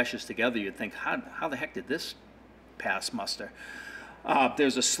this all meshes together, you'd think, how the heck did this pass muster?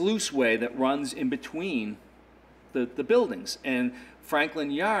 There's a sluiceway that runs in between the buildings, and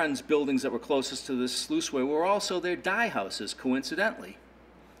Franklin Yarn's buildings that were closest to this sluiceway were also their dye houses, coincidentally.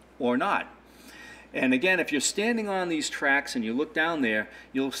 or not. And again, if you're standing on these tracks and you look down there,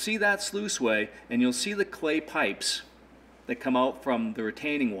 you'll see that sluiceway and you'll see the clay pipes that come out from the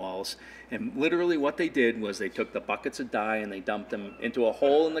retaining walls. And literally what they did was they took the buckets of dye and they dumped them into a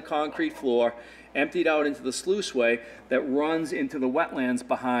hole in the concrete floor, emptied out into the sluiceway that runs into the wetlands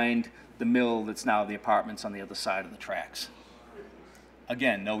behind the mill that's now the apartments on the other side of the tracks.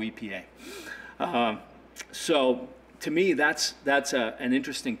 Again, no EPA. So to me, that's an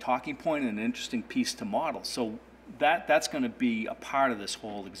interesting talking point and an interesting piece to model. So that's going to be a part of this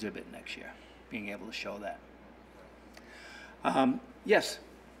whole exhibit next year, being able to show that. Yes,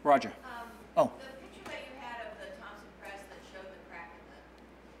 Roger. Oh. The picture that you had of the Thompson Press that showed the crack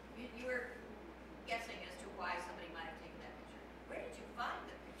in you were guessing as to why somebody might have taken that picture. Where did you find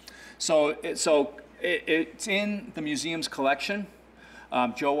the picture? It's in the museum's collection.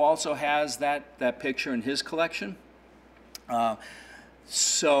 Joe also has that picture in his collection. You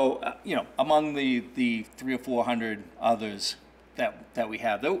know, among the 300 or 400 others that we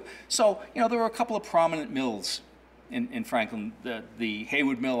have. So, you know, there were a couple of prominent mills in Franklin, the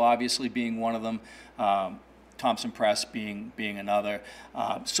Haywood Mill obviously being one of them, Thompson Press being another.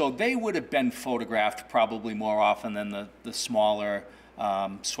 So they would have been photographed probably more often than the smaller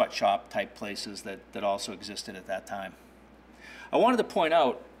sweatshop type places that also existed at that time. I wanted to point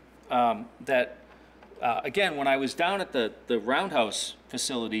out that, again, when I was down at the Roundhouse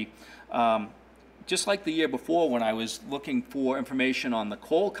facility, just like the year before when I was looking for information on the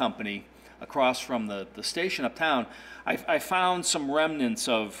coal company across from the station uptown, I found some remnants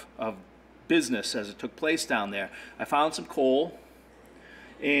of business as it took place down there. I found some coal,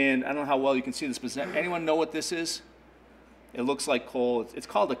 and I don't know how well you can see this, but does anyone know what this is? It looks like coal. It's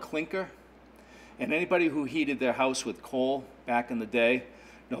called a clinker, and anybody who heated their house with coal back in the day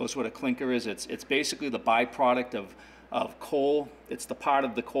knows what a clinker is. It's basically the byproduct of coal. It's the part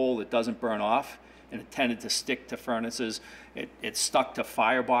of the coal that doesn't burn off, and it tended to stick to furnaces. It stuck to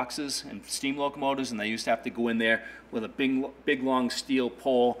fireboxes and steam locomotives, and they used to have to go in there with a big long steel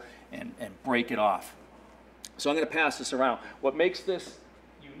pole and break it off. So I'm going to pass this around. What makes this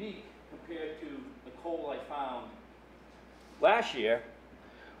unique compared to the coal I found last year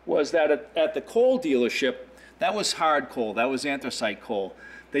was that at the coal dealership, that was hard coal, that was anthracite coal.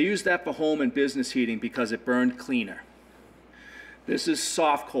 They used that for home and business heating because it burned cleaner. This is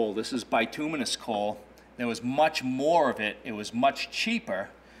soft coal. This is bituminous coal. There was much more of it. It was much cheaper.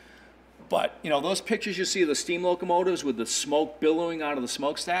 But, you know, those pictures you see of the steam locomotives with the smoke billowing out of the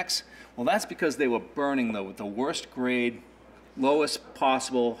smokestacks, well, that's because they were burning the worst grade, lowest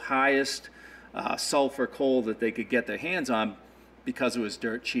possible, highest sulfur coal that they could get their hands on because it was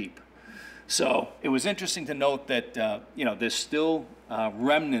dirt cheap. So it was interesting to note that, you know, there's still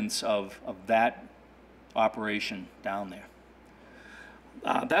remnants of that operation down there.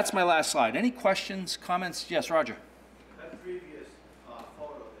 That's my last slide. Any questions, comments? Yes, Roger. That previous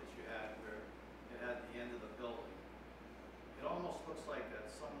photo that you had where it had the end of the building, it almost looks like that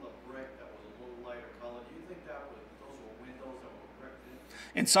some of the brick that was a little lighter color. Do you think that those were windows that were bricked in?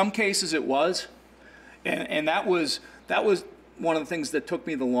 In some cases it was, and that was one of the things that took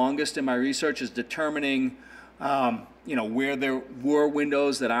me the longest in my research, is determining you know, where there were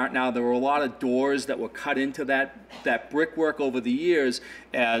windows that aren't now. There were a lot of doors that were cut into that brickwork over the years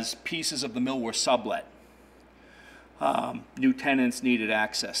as pieces of the mill were sublet. New tenants needed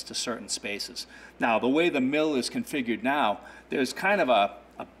access to certain spaces. Now, the way the mill is configured now, there's kind of a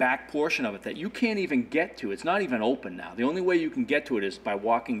back portion of it that you can't even get to. It's not even open now. The only way you can get to it is by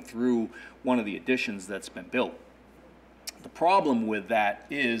walking through one of the additions that's been built. The problem with that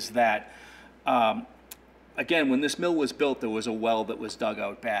is that again, when this mill was built, there was a well that was dug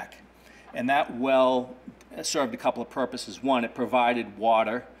out back. And that well served a couple of purposes. One, it provided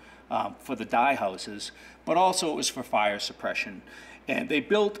water for the dye houses, but also it was for fire suppression. And they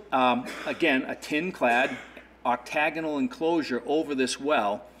built, again, a tin-clad octagonal enclosure over this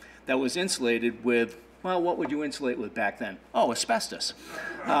well that was insulated with, well, what would you insulate with back then? Oh, asbestos.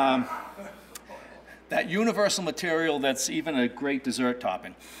 That universal material that's even a great dessert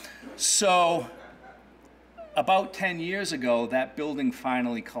topping. So, about 10 years ago, that building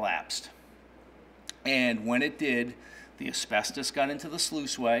finally collapsed. And when it did, the asbestos got into the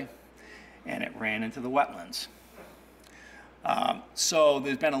sluiceway and it ran into the wetlands. So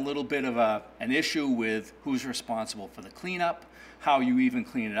there's been a little bit of an issue with who's responsible for the cleanup, how you even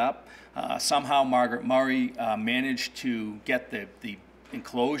clean it up. Somehow Margaret Murray managed to get the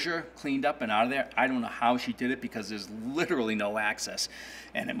enclosure cleaned up and out of there. I don't know how she did it because there's literally no access,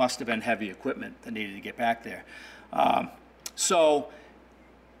 and it must have been heavy equipment that needed to get back there. So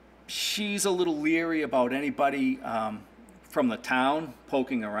she's a little leery about anybody from the town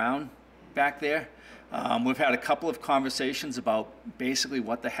poking around back there. We've had a couple of conversations about basically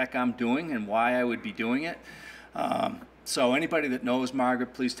what the heck I'm doing and why I would be doing it. So anybody that knows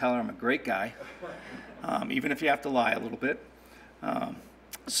Margaret, please tell her I'm a great guy, even if you have to lie a little bit.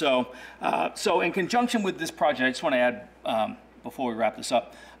 So in conjunction with this project, I just want to add, before we wrap this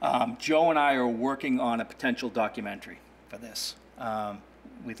up, Joe and I are working on a potential documentary for this.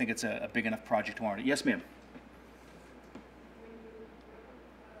 We think it's a big enough project to warrant it. Yes, ma'am.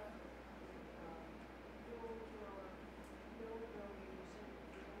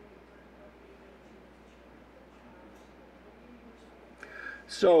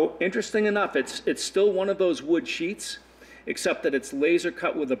 So interesting enough, it's still one of those wood sheets, except that it's laser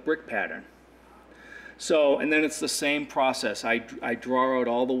cut with a brick pattern. So, and then it's the same process. I draw out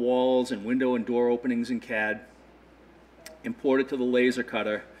all the walls and window and door openings in CAD, import it to the laser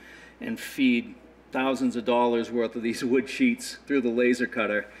cutter, and feed thousands of dollars worth of these wood sheets through the laser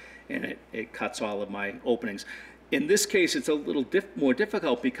cutter, and it cuts all of my openings. In this case, it's a little more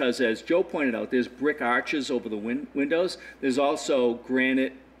difficult because, as Joe pointed out, there's brick arches over the windows. There's also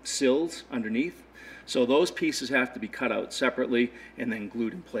granite sills underneath. So those pieces have to be cut out separately and then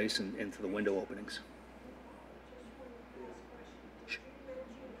glued in place into the window openings.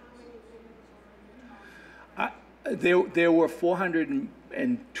 There were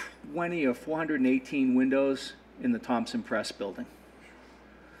 420 or 418 windows in the Thompson Press building.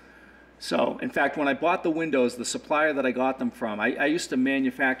 So, in fact, when I bought the windows, the supplier that I got them from, I used to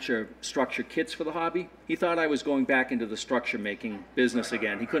manufacture structure kits for the hobby. He thought I was going back into the structure making business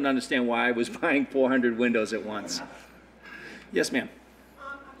again. He couldn't understand why I was buying 400 windows at once. Yes, ma'am.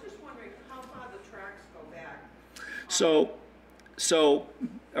 I'm just wondering how far the tracks go back. So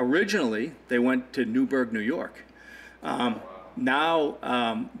originally they went to Newburgh, New York.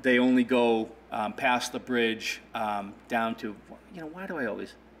 Now they only go past the bridge down to, why do I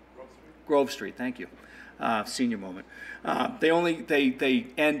always? Grove Street, thank you. Senior moment. They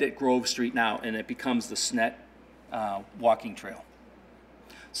end at Grove Street now, and it becomes the Snet walking trail.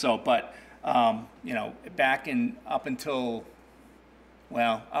 So, but back up until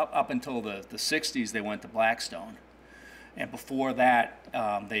the 60s, they went to Blackstone, and before that,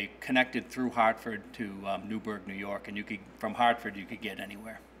 they connected through Hartford to Newburgh, New York, and from Hartford you could get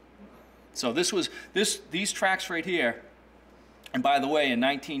anywhere. So these tracks right here. And by the way, in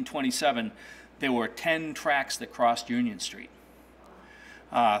 1927, there were 10 tracks that crossed Union Street.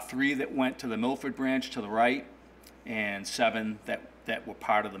 3 that went to the Milford branch to the right, and 7 that were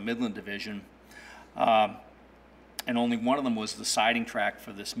part of the Midland Division. And only one of them was the siding track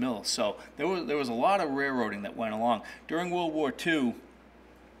for this mill. So there was a lot of railroading that went along. During World War II,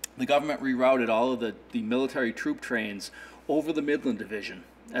 the government rerouted all of the military troop trains over the Midland Division,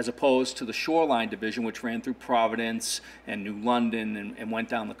 as opposed to the Shoreline Division, which ran through Providence and New London and went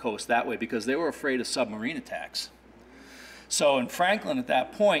down the coast that way because they were afraid of submarine attacks. So in Franklin at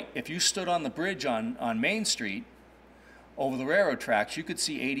that point, if you stood on the bridge on Main Street over the railroad tracks, you could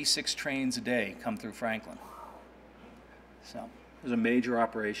see 86 trains a day come through Franklin. So it was a major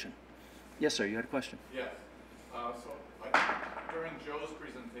operation. Yes, sir, you had a question? Yes. During Joe's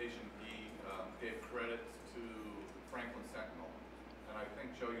presentation, he gave credit to Franklin Sentinel. And I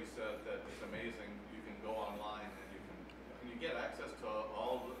think, Joe, you said that it's amazing. You can go online and you get access to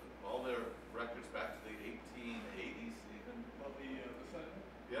all their records back to the 1880s even of the Sentinel.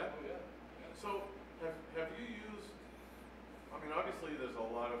 Yeah. Oh, yeah. So have you used? I mean, obviously, there's a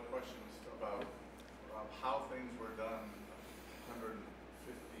lot of questions about how things were done 150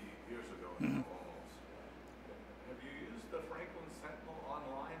 years ago now, almost. Have you used the Franklin Sentinel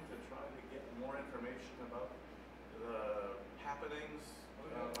online to try to get more information about the happenings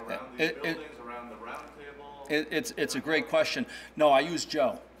around these buildings, around the round table? It's a great question. No, I use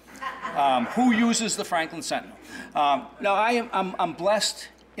Joe. Who uses the Franklin Sentinel? No, I'm blessed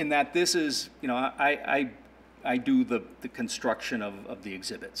in that this is, I do the construction of the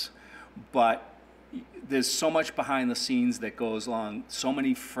exhibits, but there's so much behind the scenes that goes along. So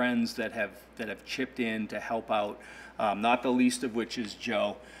many friends that have chipped in to help out. Not the least of which is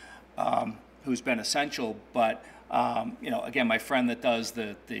Joe, who's been essential. But again, my friend that does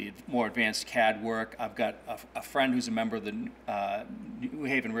the more advanced CAD work. I've got a friend who's a member of the New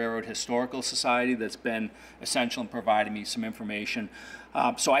Haven Railroad Historical Society that's been essential in providing me some information.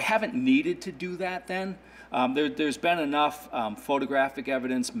 So I haven't needed to do that then. There's been enough photographic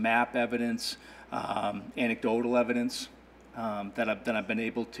evidence, map evidence, anecdotal evidence that I've been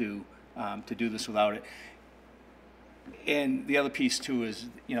able to do this without it. And the other piece too is,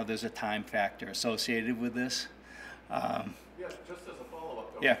 there's a time factor associated with this. Yeah, just as a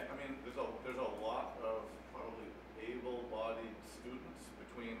follow-up though. Yeah. I mean, there's a lot of probably able-bodied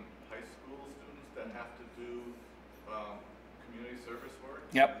have to do community service work.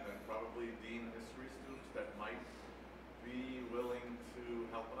 Yep. And probably dean history students that might be willing to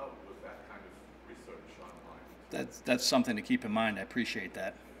help out with that kind of research online. That's something to keep in mind. I appreciate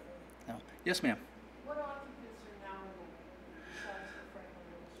that. Yes, ma'am. What occupants are now in the, besides the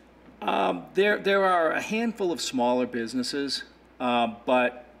Franklin Industry? There are a handful of smaller businesses,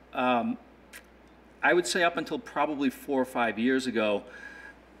 but I would say up until probably 4 or 5 years ago,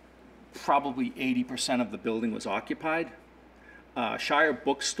 probably 80% of the building was occupied. Shire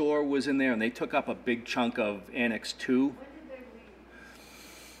Bookstore was in there, and they took up a big chunk of Annex 2. When did they leave?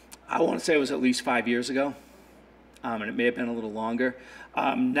 I want to say it was at least 5 years ago, and it may have been a little longer.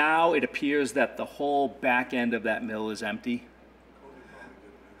 Now it appears that the whole back end of that mill is empty.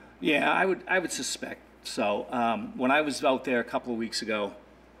 Yeah, I would suspect so. When I was out there a couple of weeks ago,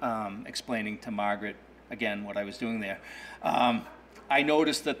 explaining to Margaret again what I was doing there, I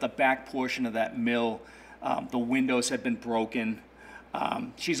noticed that the back portion of that mill, the windows had been broken.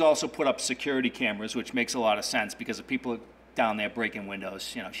 She's also put up security cameras, which makes a lot of sense because if people are down there breaking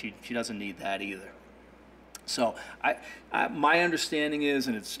windows, you know, she doesn't need that either. So my understanding is,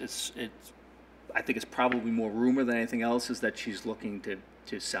 and it's I think it's probably more rumor than anything else, is that she's looking to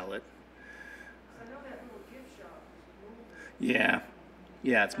sell it. I know that little gift shop is moving. Yeah,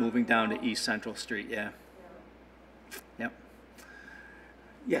 yeah, it's moving down to East Central Street. Yeah. Yep.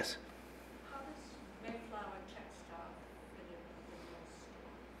 Yes. How does Mayflower Textile fit in with your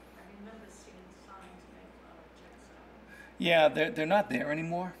store? I remember seeing signs Mayflower Textile. Yeah, they're not there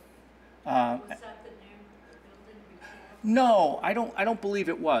anymore. Was that the name of the building before? No, I don't believe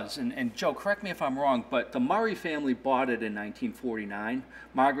it was. And Joe, correct me if I'm wrong, but the Murray family bought it in 1949.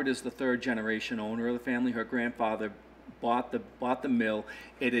 Margaret is the third generation owner of the family. Her grandfather bought the mill.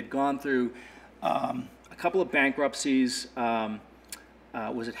 It had gone through a couple of bankruptcies.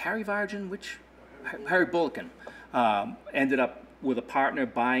 Was it Harry Vargin? Harry Bullocken ended up with a partner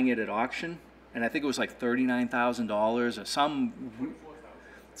buying it at auction, and I think it was like $39,000 or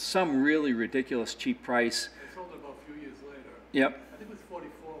some really ridiculous cheap price. They sold it about a few years later. Yep. I think it was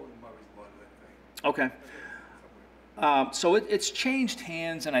 44 when Murray's bought it, I think. Okay. So it's changed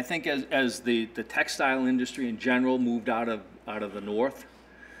hands, and I think as the textile industry in general moved out of the north,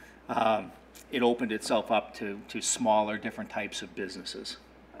 it opened itself up to smaller, different types of businesses.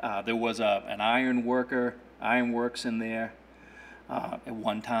 There was an ironworks in there at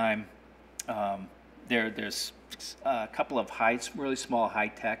one time. There's a couple of really small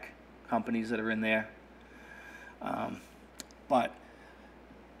high-tech companies that are in there. But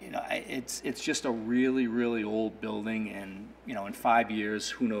you know, it's just a really, really old building, and you know, in 5 years,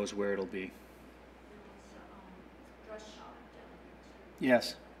 who knows where it'll be. There was a dress shop down there too.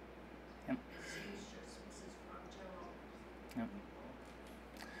 Yes. Yep. Mrs. Frangelo.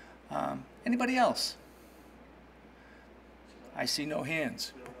 Yep. Anybody else? I see no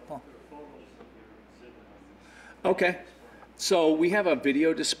hands. Paul. Okay. So we have a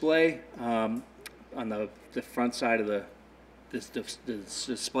video display on the front side of the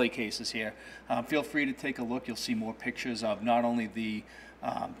display cases here. Feel free to take a look. You'll see more pictures of not only the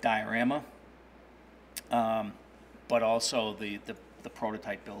diorama, but also the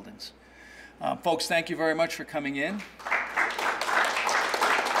prototype buildings. Folks, thank you very much for coming in.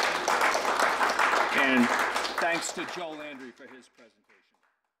 And thanks to Joe Landry for his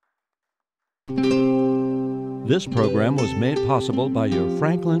presentation. This program was made possible by your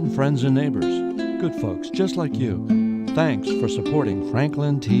Franklin friends and neighbors. Good folks just like you. Thanks for supporting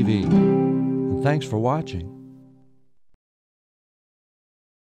Franklin TV. And thanks for watching.